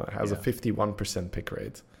has a 51% pick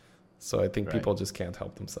rate. So I think people just can't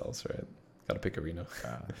help themselves, right? Got to pick a Reno.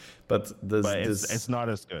 But it's not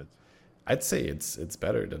as good. I'd say it's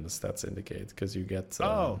better than the stats indicate, because you get...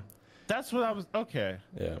 that's what I was... Okay.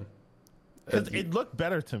 Yeah. Because it looked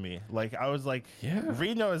better to me. Like, I was like,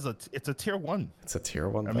 Reno it's a tier 1. It's a tier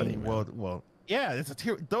 1 I buddy, mean, well, yeah, it's a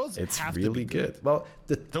tier... Those it's have really to be good. Well,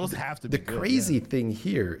 those have to be good. The crazy thing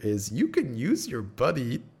here is you can use your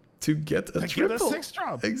buddy to get a triple. Get a 6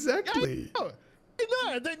 drop. Exactly.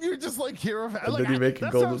 Yeah, and then you're just like hero. And like, then you make a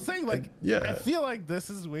that's golden. What I'm saying. Like, I feel like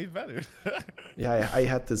this is way better. I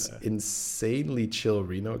had this insanely chill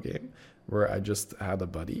Reno game where I just had a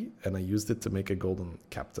buddy and I used it to make a golden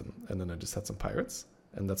captain, and then I just had some pirates,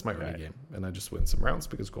 and that's my early game, and I just win some rounds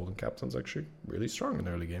because golden captain's actually really strong in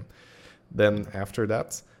early game. Then after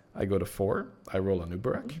that, I go to 4. I roll a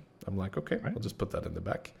Nubarak. I'm like, okay, I'll just put that in the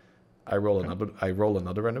back. I roll another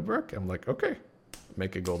Nubarak. I'm like, okay,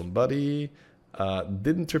 make a golden buddy.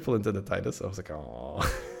 Didn't triple into the Titus. I was like, oh.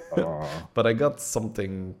 But I got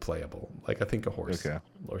something playable, like I think a horse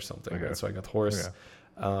or something. Right? So I got horse.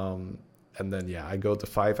 And then I go to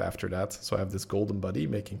 5 after that. So I have this golden buddy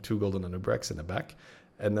making 2 golden Anubraks in the back,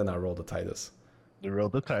 and then I roll the Titus. You roll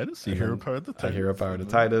the Titus. You hero power the Titus. I hero power the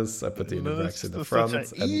Titus. I put the Anubraks in the front.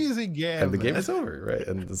 Such an easy game. And the game is over, right?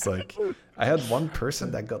 And it's like, I had one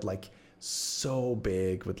person that got like so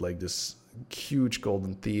big with like this huge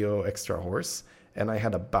golden Theo extra horse, and I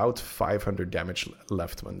had about 500 damage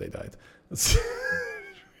left when they died.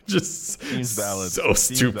 Just so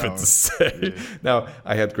stupid to say. Yeah. Now,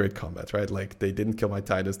 I had great combat, right? Like, they didn't kill my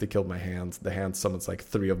Titus, they killed my hand. The hand summons like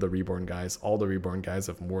 3 of the reborn guys. All the reborn guys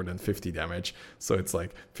have more than 50 damage. So it's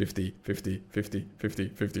like 50, 50, 50, 50,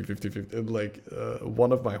 50, 50, 50. And like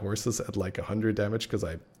one of my horses had like 100 damage because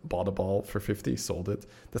I bought a ball for 50, sold it.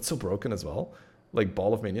 That's so broken as well. Like,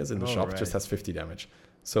 Ball of Minions in the shop just has 50 damage.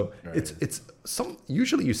 So it's some,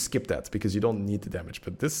 usually you skip that because you don't need the damage.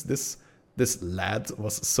 But this lad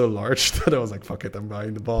was so large that I was like, fuck it, I'm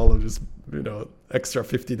buying the ball. I'm just, extra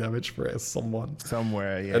 50 damage for someone.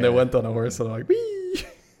 Somewhere, yeah. And I went on a horse and I'm like, wee!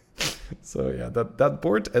 So that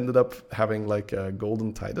board ended up having like a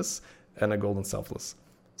golden Titus and a golden Selfless.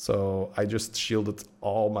 So I just shielded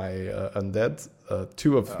all my undead,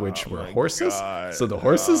 2 of which were horses. God. So the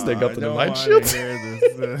horses, they got the divine shield.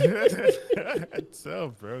 It's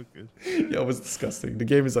so broken. Yeah, it was disgusting. The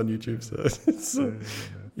game is on YouTube, so it's an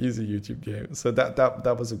easy YouTube game. So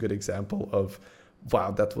that was a good example of, wow,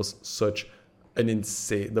 that was such an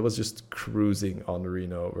insane... That was just cruising on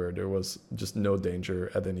Reno, where there was just no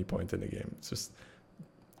danger at any point in the game. It's just...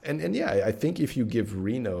 And I think if you give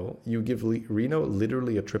Reno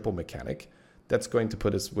literally a triple mechanic, that's going to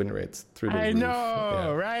put his win rate through the roof. I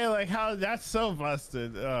know, right? Like, how that's so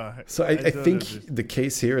busted. So I think the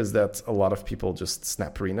case here is that a lot of people just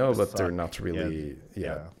snap Reno, but they're not really,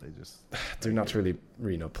 they're not really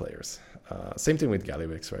Reno players. Same thing with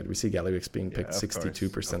Gallywix, right? We see Gallywix being picked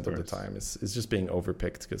 62% of the time. It's just being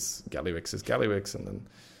overpicked because Gallywix is Gallywix, and then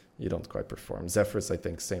you don't quite perform. Zephyrus, I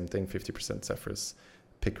think, same thing, 50% Zephyrus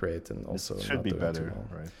pick rate, and also it should be better,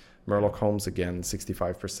 well. right? Murloc Holmes again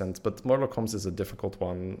 65%, but Murloc Holmes is a difficult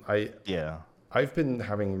one. I've been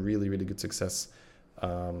having really, really good success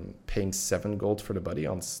paying 7 gold for the buddy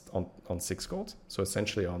on 6 gold. So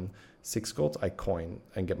essentially on 6 gold I coin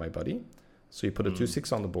and get my buddy. So you put a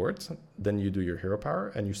 2/6 on the board, then you do your hero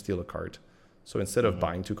power and you steal a card. So instead of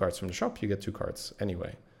buying 2 cards from the shop, you get 2 cards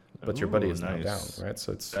anyway. But your buddy is now down, right?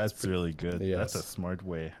 So that's really good. Yes. That's a smart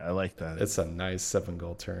way. I like that. It's a nice 7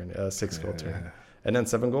 gold turn, 6 gold turn. And then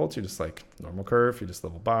 7 gold, you just like normal curve, you just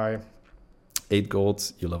level by. 8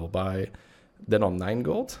 gold, you level by. Then on 9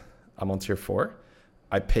 gold, I'm on tier 4.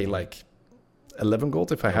 I pay like 11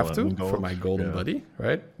 gold if I have to for my golden buddy,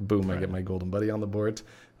 right? Boom, I get my golden buddy on the board.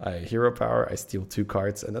 I hero power, I steal 2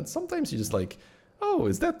 cards. And then sometimes you just like, oh,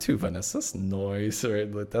 is that 2 Vanessas? Nice, right?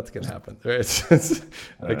 Like, that can happen, right?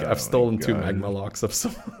 Like I've stolen 2 magma locks of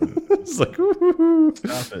someone. It's like, ooh.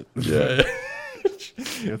 Stop it. Yeah.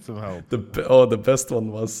 Get some help. The best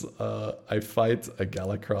one was I fight a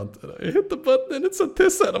Galacront and I hit the button and it's a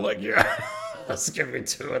Tissa and I'm like, yeah, let's give me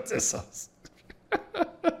 2 Tissas.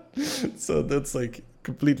 So that's like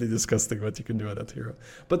completely disgusting what you can do at that hero.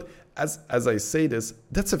 But as I say this,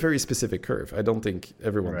 that's a very specific curve. I don't think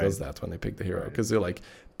everyone does that when they pick the hero because they're like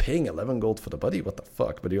paying 11 gold for the buddy. What the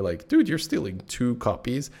fuck? But you're like, dude, you're stealing 2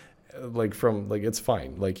 copies. Like from like it's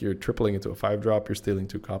fine. Like you're tripling into a 5-drop. You're stealing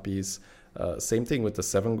 2 copies. Same thing with the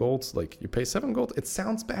 7 golds. Like you pay 7 gold. It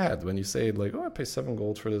sounds bad when you say it like, oh, I pay 7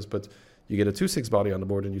 gold for this, but you get a 2/6 body on the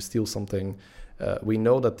board and you steal something. We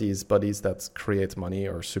know that these buddies that create money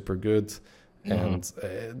are super good. And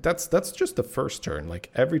that's just the first turn. Like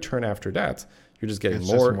every turn after that, you're just getting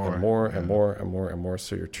more and more and more and more and more.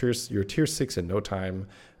 So you're tier 6 in no time.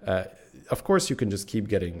 Of course, you can just keep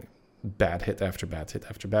getting bad hit after bad hit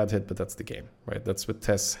after bad hit, but that's the game, right? That's with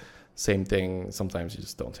Tess. Same thing. Sometimes you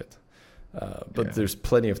just don't hit. But there's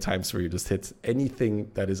plenty of times where you just hit anything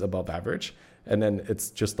that is above average. And then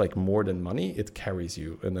it's just like more than money, it carries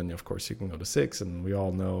you. And then, of course, you can go to 6. And we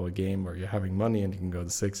all know a game where you're having money and you can go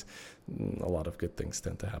to 6. A lot of good things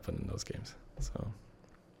tend to happen in those games. So,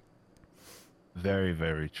 very,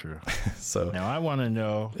 very true. So now I want to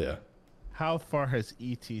know, yeah, how far has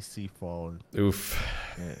ETC fallen? Oof.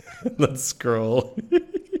 Let's scroll.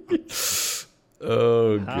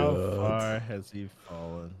 Oh, God. How far has he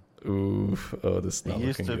fallen? Oof. Oh, this is not He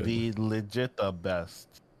used looking to good. be legit the best.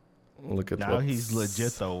 Look at Now he's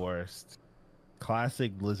legit the worst.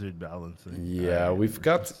 Classic Blizzard balancing. Yeah, we've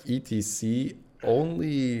got ETC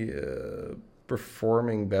only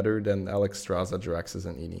performing better than Alex Straza, Jiraxis,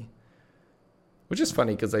 and Ini. Which is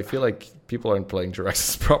funny because I feel like people aren't playing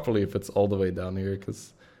Jiraxis properly if it's all the way down here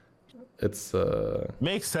because it's...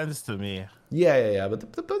 Makes sense to me. Yeah,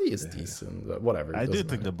 but the buddy is decent. Whatever. I do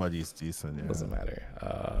think the buddy is decent, yeah. Doesn't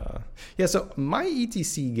matter. Yeah, so my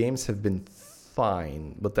ETC games have been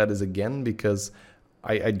fine, but that is again because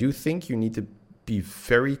I do think you need to be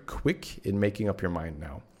very quick in making up your mind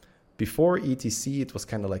now. Before ETC, it was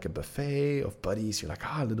kind of like a buffet of buddies. You're like,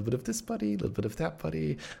 a little bit of this buddy, a little bit of that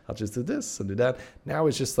buddy. I'll just do this and do that. Now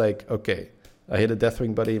it's just like, okay, I hit a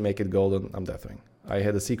Deathwing buddy, make it golden, I'm Deathwing. I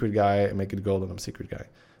hit a secret guy, I make it golden, I'm secret guy.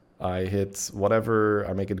 I hit whatever,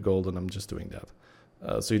 I make it golden, I'm just doing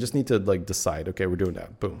that. So you just need to like decide, okay, we're doing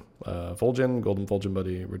that. Boom. Vol'jin, golden Vol'jin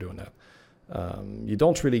buddy, we're doing that. You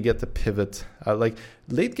don't really get the pivot. Like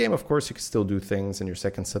late game, of course, you can still do things, and your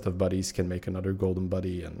second set of buddies can make another golden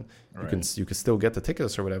buddy, and you can still get the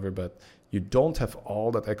tickets or whatever. But you don't have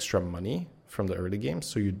all that extra money from the early game,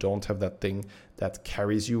 so you don't have that thing that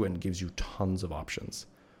carries you and gives you tons of options.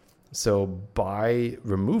 So by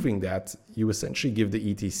removing that, you essentially give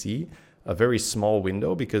the ETC a very small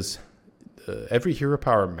window because every hero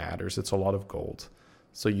power matters. It's a lot of gold,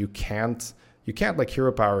 so you can't like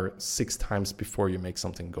hero power 6 times before you make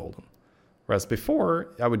something golden. Whereas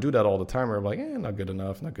before, I would do that all the time where I'm like, not good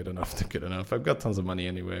enough, not good enough, not good enough. I've got tons of money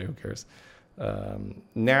anyway, who cares?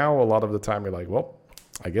 Now, a lot of the time, you're like, well,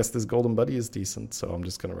 I guess this golden buddy is decent, so I'm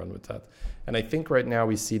just going to run with that. And I think right now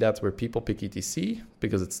we see that where people pick ETC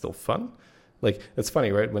because it's still fun. Like, it's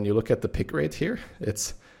funny, right? When you look at the pick rate here,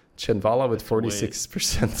 it's Chenvala with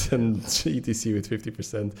 46% and ETC with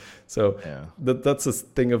 50%. So that's a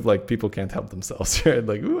thing of like people can't help themselves, right?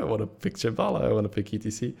 Like, ooh, I want to pick Chenvala, I want to pick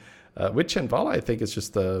ETC. With Chenvala, I think it's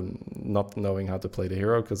just not knowing how to play the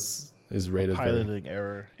hero because is rated piloting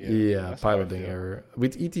error. Yeah, piloting error.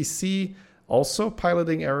 With ETC, also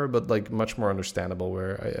piloting error, but like much more understandable.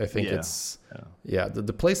 Where I think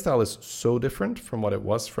the playstyle is so different from what it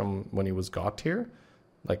was from when he was God tier.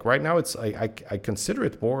 Like right now, it's I consider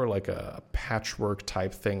it more like a patchwork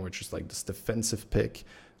type thing, which is like this defensive pick,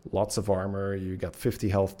 lots of armor, you got 50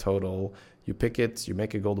 health total, you pick it, you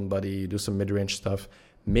make a golden buddy, you do some mid-range stuff,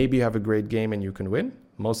 maybe you have a great game and you can win.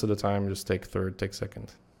 Most of the time, just take third, take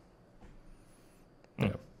second.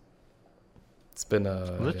 Yeah, it's been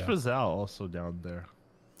Lich Rizal also down there.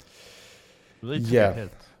 Yeah,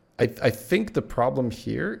 I think the problem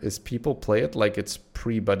here is people play it like it's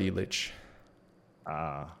pre-buddy Lich.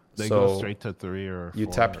 They go straight to 3 or 4. You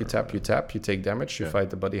tap, you take damage, you fight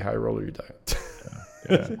the buddy high roller, you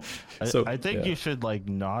die. So I think you should like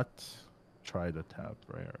not try to tap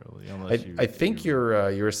right early. Unless I think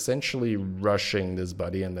you're essentially rushing this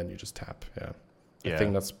buddy and then you just tap. Yeah. I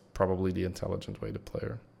think that's probably the intelligent way to play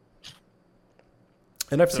her.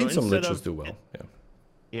 And I've seen some liches do well. Yeah.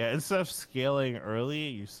 Yeah, instead of scaling early,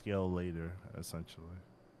 you scale later, essentially.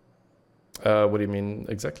 What do you mean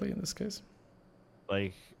exactly in this case?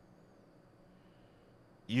 Like,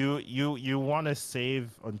 you want to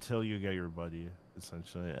save until you get your buddy,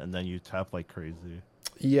 essentially, and then you tap like crazy.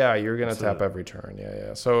 Yeah, you're gonna tap every turn.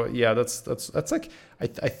 Yeah. So yeah, that's like I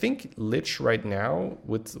think lich right now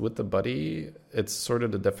with the buddy, it's sort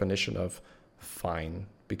of the definition of fine,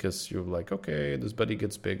 because you're like, okay, this buddy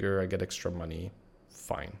gets bigger, I get extra money,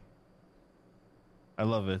 fine. I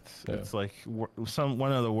love it. Yeah. It's like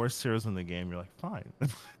one of the worst heroes in the game. You're like, fine.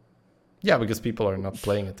 Yeah, because people are not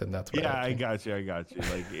playing it in that way. Yeah, I got you.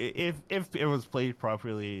 Like, if it was played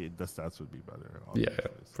properly, the stats would be better. Yeah,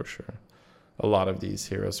 for sure. A lot of these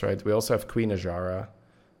heroes, right? We also have Queen Ajara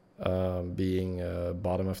being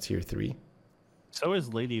bottom of tier 3. So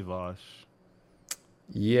is Lady Vosh.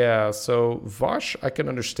 Yeah, so Vosh I can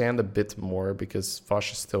understand a bit more because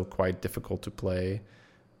Vosh is still quite difficult to play.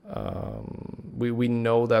 We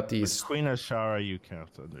know that these... With Queen Ashara you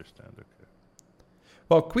can't understand, okay.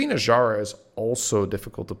 Well, Queen Ajara is also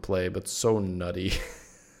difficult to play, but so nutty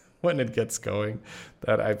when it gets going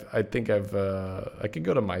that I think I can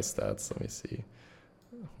go to my stats. Let me see.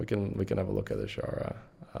 We can have a look at Ajara.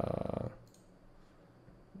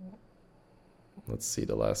 Let's see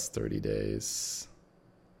the last 30 days.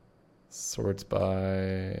 Sort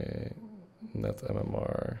by net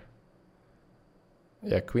MMR.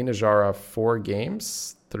 Yeah, Queen Ajara 4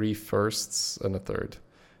 games, 3 firsts and a third.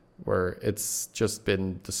 Where it's just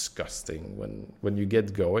been disgusting. When you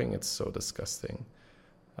get going, it's so disgusting.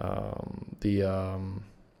 I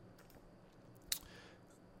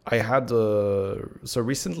had so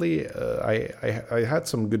recently I had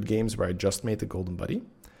some good games where I just made the golden buddy,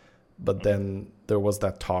 but then there was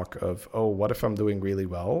that talk of, oh, what if I'm doing really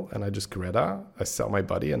well and I just Greta, I sell my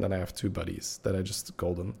buddy, and then I have 2 buddies that I just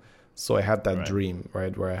golden. So I had that dream,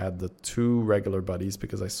 right, where I had the 2 regular buddies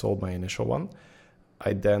because I sold my initial one.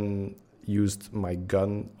 I then used my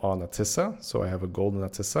gun on Atissa, so I have a golden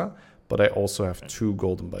Atissa, but I also have 2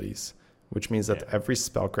 golden buddies, which means that every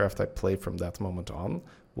spellcraft I play from that moment on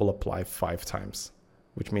will apply 5 times,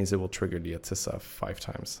 which means it will trigger the Atissa 5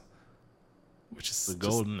 times. Which is the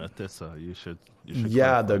golden Atissa. You should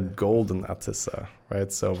yeah, the golden Atissa,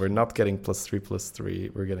 right? So we're not getting +3/+3,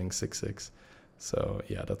 we're getting 6/6. So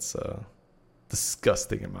yeah, that's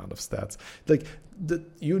disgusting amount of stats. Like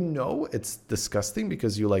it's disgusting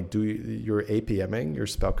because you like you're APMing your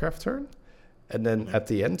spellcraft turn, and then at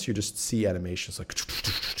the end you just see animations like you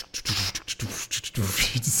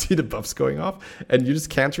just see the buffs going off, and you just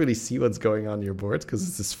can't really see what's going on your board because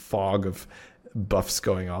it's this fog of buffs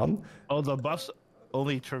going on. Oh, the buffs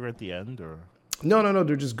only trigger at the end, or no,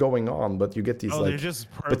 they're just going on, but you get these like, just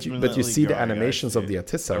but you see the animations of the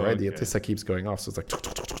Atissa, right? The Atissa keeps going off, so it's like,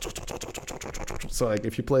 so like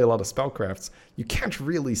if you play a lot of spellcrafts, you can't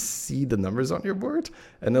really see the numbers on your board,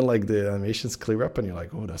 and then like the animations clear up, and you're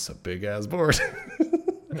like, oh, that's a big ass board.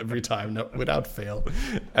 Every time, no, without fail.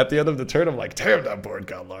 At the end of the turn, I'm like, damn, that board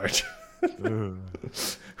got large.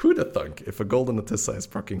 Who'd have thunk if a golden Atissa is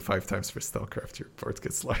proccing 5 times for spellcraft, your board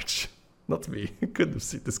gets large? Not me. Couldn't have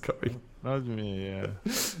seen this coming. Not me, yeah.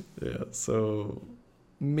 Yeah, so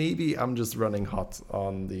maybe I'm just running hot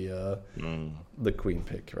on the queen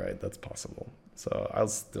pick, right? That's possible. So I'll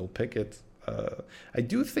still pick it. I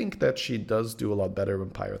do think that she does do a lot better when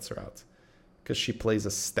pirates are out, because she plays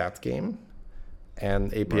a stat game,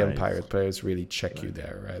 and APM pirate players really check you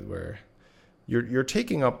there, right? Where you're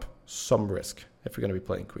taking up some risk if you're going to be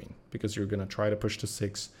playing queen, because you're going to try to push to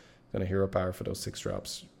 6, going to hero power for those 6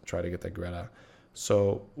 drops, try to get that Greta.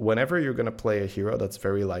 So whenever you're going to play a hero that's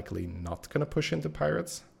very likely not going to push into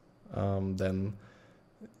pirates, then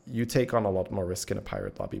you take on a lot more risk in a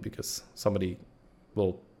pirate lobby, because somebody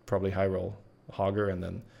will probably high roll Hogger and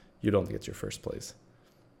then you don't get your first place.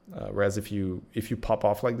 Whereas if you pop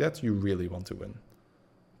off like that, you really want to win,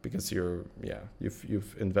 because you've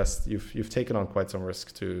taken on quite some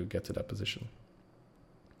risk to get to that position.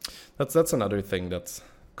 That's another thing that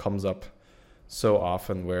comes up so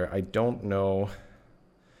often, where I don't know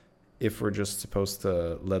if we're just supposed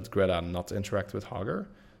to let Greta not interact with Hogger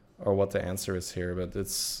or what the answer is here, but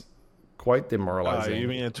it's quite demoralizing. You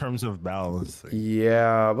mean in terms of balance?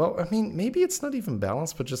 Yeah, well, I mean, maybe it's not even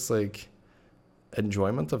balance, but just like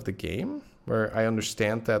enjoyment of the game, where I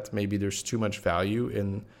understand that maybe there's too much value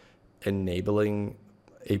in enabling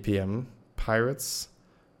APM pirates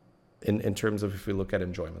in terms of if we look at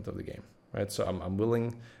enjoyment of the game. right? So I'm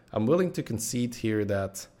willing to concede here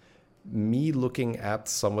that me looking at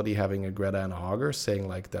somebody having a Greta and a Hogger saying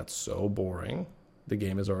like that's so boring, the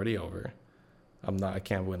game is already over. I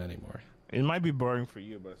can't win anymore. It might be boring for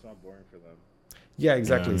you, but it's not boring for them. Yeah,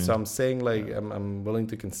 exactly. So I'm saying like I'm willing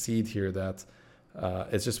to concede here that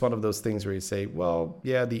it's just one of those things where you say, well,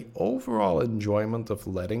 yeah, the overall enjoyment of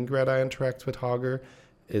letting Greta interact with Hogger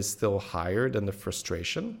is still higher than the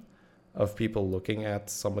frustration of people looking at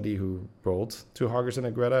somebody who rolled 2 Hoggers and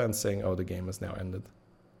a Greta and saying, oh, the game has now ended.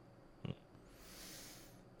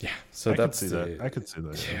 Yeah, so I could see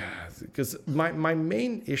that. Yeah, because my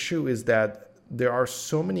main issue is that there are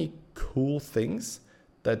so many cool things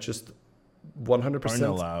that just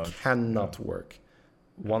 100% cannot work.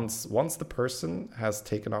 Once the person has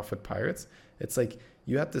taken off with pirates, it's like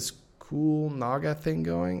you had this cool Naga thing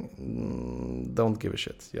going, don't give a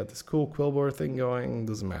shit. You had this cool Quillbore thing going,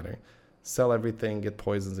 doesn't matter. Sell everything, get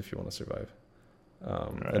poisons if you want to survive.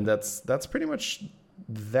 Right. And that's pretty much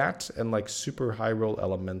that, and like super high roll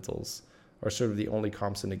elementals are sort of the only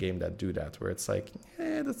comps in the game that do that, where it's like,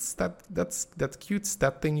 that's that cute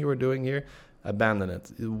stat thing you were doing here, abandon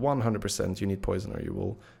it. 100% you need poison, or you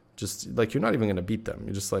will just like, you're not even going to beat them.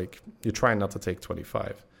 You're just like, you're trying not to take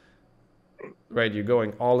 25, right? You're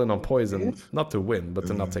going all in on poison, not to win, but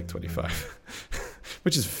to not take 25,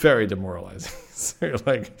 which is very demoralizing. So you're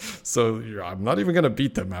like, I'm not even going to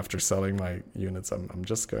beat them after selling my units. I'm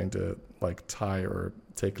just going to like tie or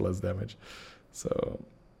take less damage. So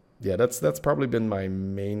yeah, that's probably been my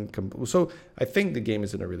main so I think the game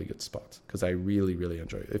is in a really good spot because I really, really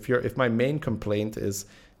enjoy it. If my main complaint is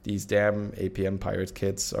these damn APM pirate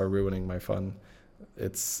kids are ruining my fun,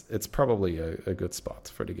 it's probably a good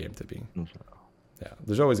spot for the game to be. Yeah,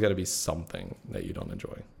 there's always got to be something that you don't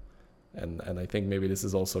enjoy. And I think maybe this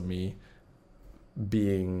is also me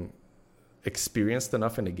being experienced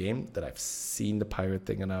enough in the game that I've seen the pirate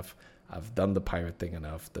thing enough. I've done the pirate thing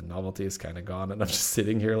enough. The novelty is kind of gone, and I'm just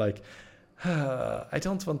sitting here like, I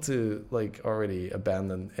don't want to like already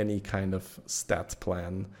abandon any kind of stat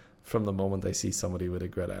plan from the moment I see somebody with a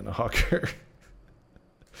Greta and a Hawker.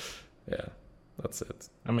 Yeah, that's it.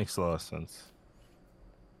 That makes a lot of sense.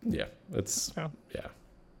 Yeah, it's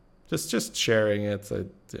just sharing it.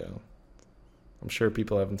 I'm sure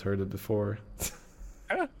people haven't heard it before.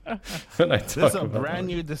 When I talk This is a about brand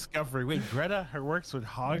new discovery. Wait, Greta works with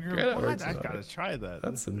Hogger? What? I gotta try that.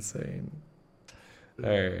 That's insane. All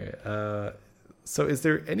right. So is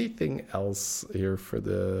there anything else here for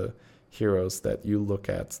the heroes that you look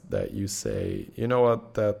at that you say, you know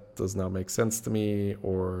what, that does not make sense to me,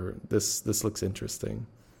 or this looks interesting?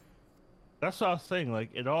 That's what I was saying. Like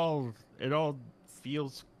it all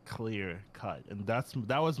feels clear cut, and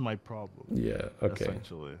that was my problem. Yeah. Okay.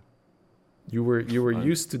 Essentially. You were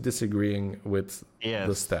used to disagreeing with the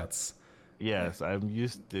stats. Yes, I'm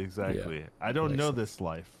used to exactly. Yeah, I don't know this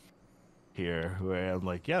life here where I'm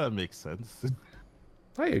like, yeah, that makes sense.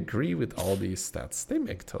 I agree with all these stats. They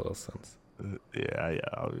make total sense. Yeah,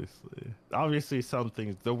 obviously some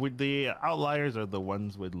things. The outliers are the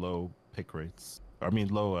ones with low pick rates. I mean,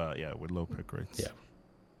 with low pick rates.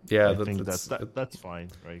 Yeah, I think that's fine,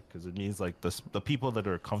 right? Because it means like the people that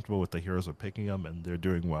are comfortable with the heroes are picking them and they're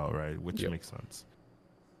doing well, right? Which makes sense.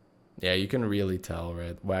 Yeah, you can really tell,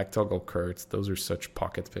 right? Whack, Toggle, Kurt, those are such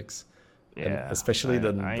pocket picks. Yeah, and especially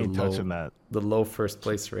the low first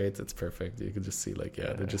place rate, it's perfect. You can just see like,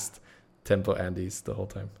 they're just Tempo Andes the whole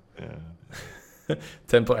time. Yeah.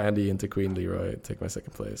 Tempo Andy into Queen Leroy, take my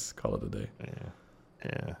second place, call it a day.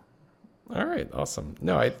 Yeah. All right, awesome.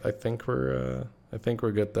 No, I think we're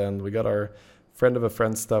good then. We got our friend of a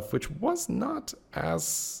friend stuff, which was not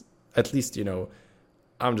as, at least,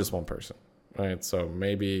 I'm just one person, right? So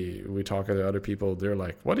maybe we talk to other people, they're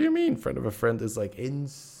like, what do you mean friend of a friend is like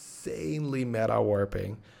insanely meta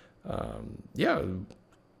warping?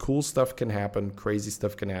 Cool stuff can happen, crazy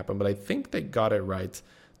stuff can happen, but I think they got it right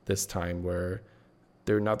this time where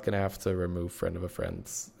they're not going to have to remove friend of a friend,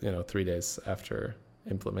 3 days after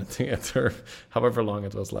implementing it, or however long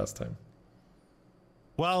it was last time.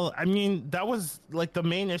 Well, I mean, that was like the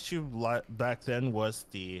main issue back then was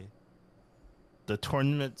the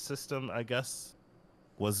tournament system, I guess,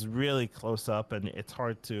 was really close up, and it's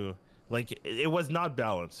hard to like. It was not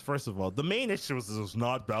balanced. First of all, the main issue was it was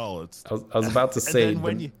not balanced. I was about to say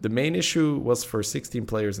the main issue was for 16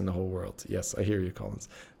 players in the whole world. Yes, I hear you, Collins.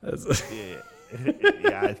 You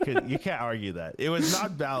can't argue that it was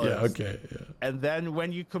not balanced. Okay. And then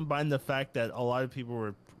when you combine the fact that a lot of people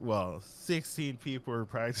were well, 16 people were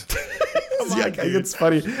practicing. It's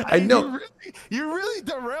funny. I know. You really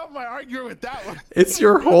derailed my argument with that one. It's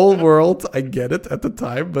your whole world. I get it at the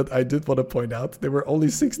time, but I did want to point out there were only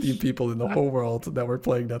 16 people in the whole world that were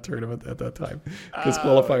playing that tournament at that time because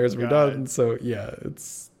qualifiers were done. So yeah,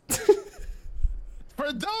 it's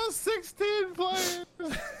for those 16 players.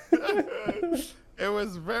 It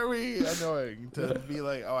was very annoying to be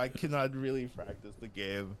like, oh, I cannot really practice the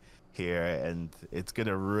game here, and it's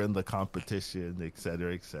gonna ruin the competition,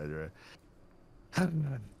 etc., etc.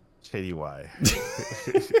 Shady, why?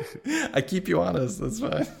 I keep you honest. That's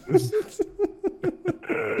fine.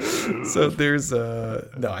 So there's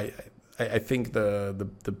I think the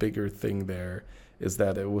bigger thing there is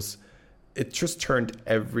that it just turned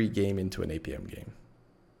every game into an APM game.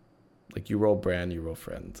 Like you roll brand, you roll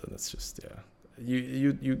friend, and it's just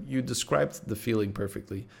You described the feeling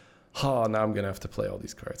perfectly. Oh, now I'm gonna have to play all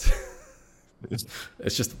these cards.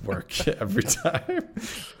 It's just work every time.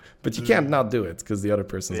 But you can't not do it because the other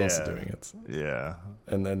person's also doing it. Yeah.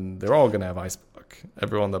 And then they're all gonna have ice block.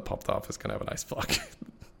 Everyone that popped off is gonna have an ice block.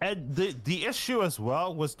 And the issue as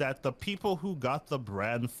well was that the people who got the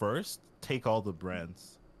brand first take all the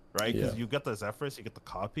brands, right? Because you get the Zephyrs, you get the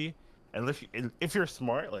copy, and if you're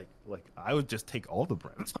smart, like I would just take all the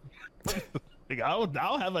brands. Like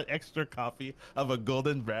I'll have an extra copy of a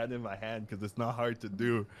golden brand in my hand because it's not hard to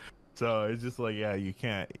do. So it's just like, you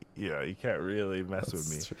can't really mess with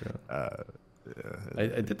me.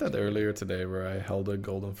 I did that earlier today where I held a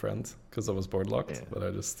golden friend because I was board locked, but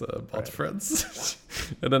I just bought friends.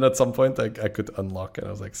 And then at some point I could unlock and I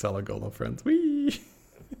was like, sell a golden friend. Whee!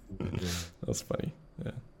 That was funny.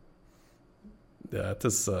 Yeah, at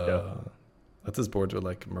this board with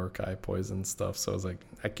like Murkai poison stuff, so I was like,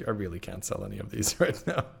 I really can't sell any of these right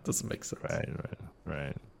now. It doesn't make sense.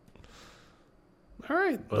 Right. All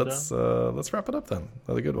right, let's wrap it up then.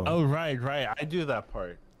 Another good one. Oh, right. I do that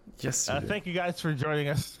part. Yes. Thank you guys for joining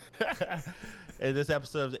us in this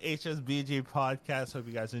episode of the HSBG Podcast. Hope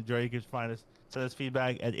you guys enjoy. You can send us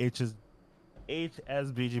feedback at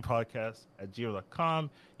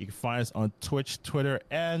hsbgpodcast@gmail.com. You can find us on Twitch, Twitter,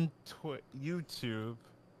 and YouTube.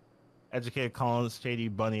 Educated Collins, Shady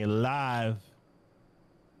Bunny Live.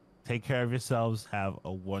 Take care of yourselves. Have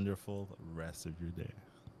a wonderful rest of your day.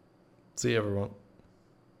 See you, everyone.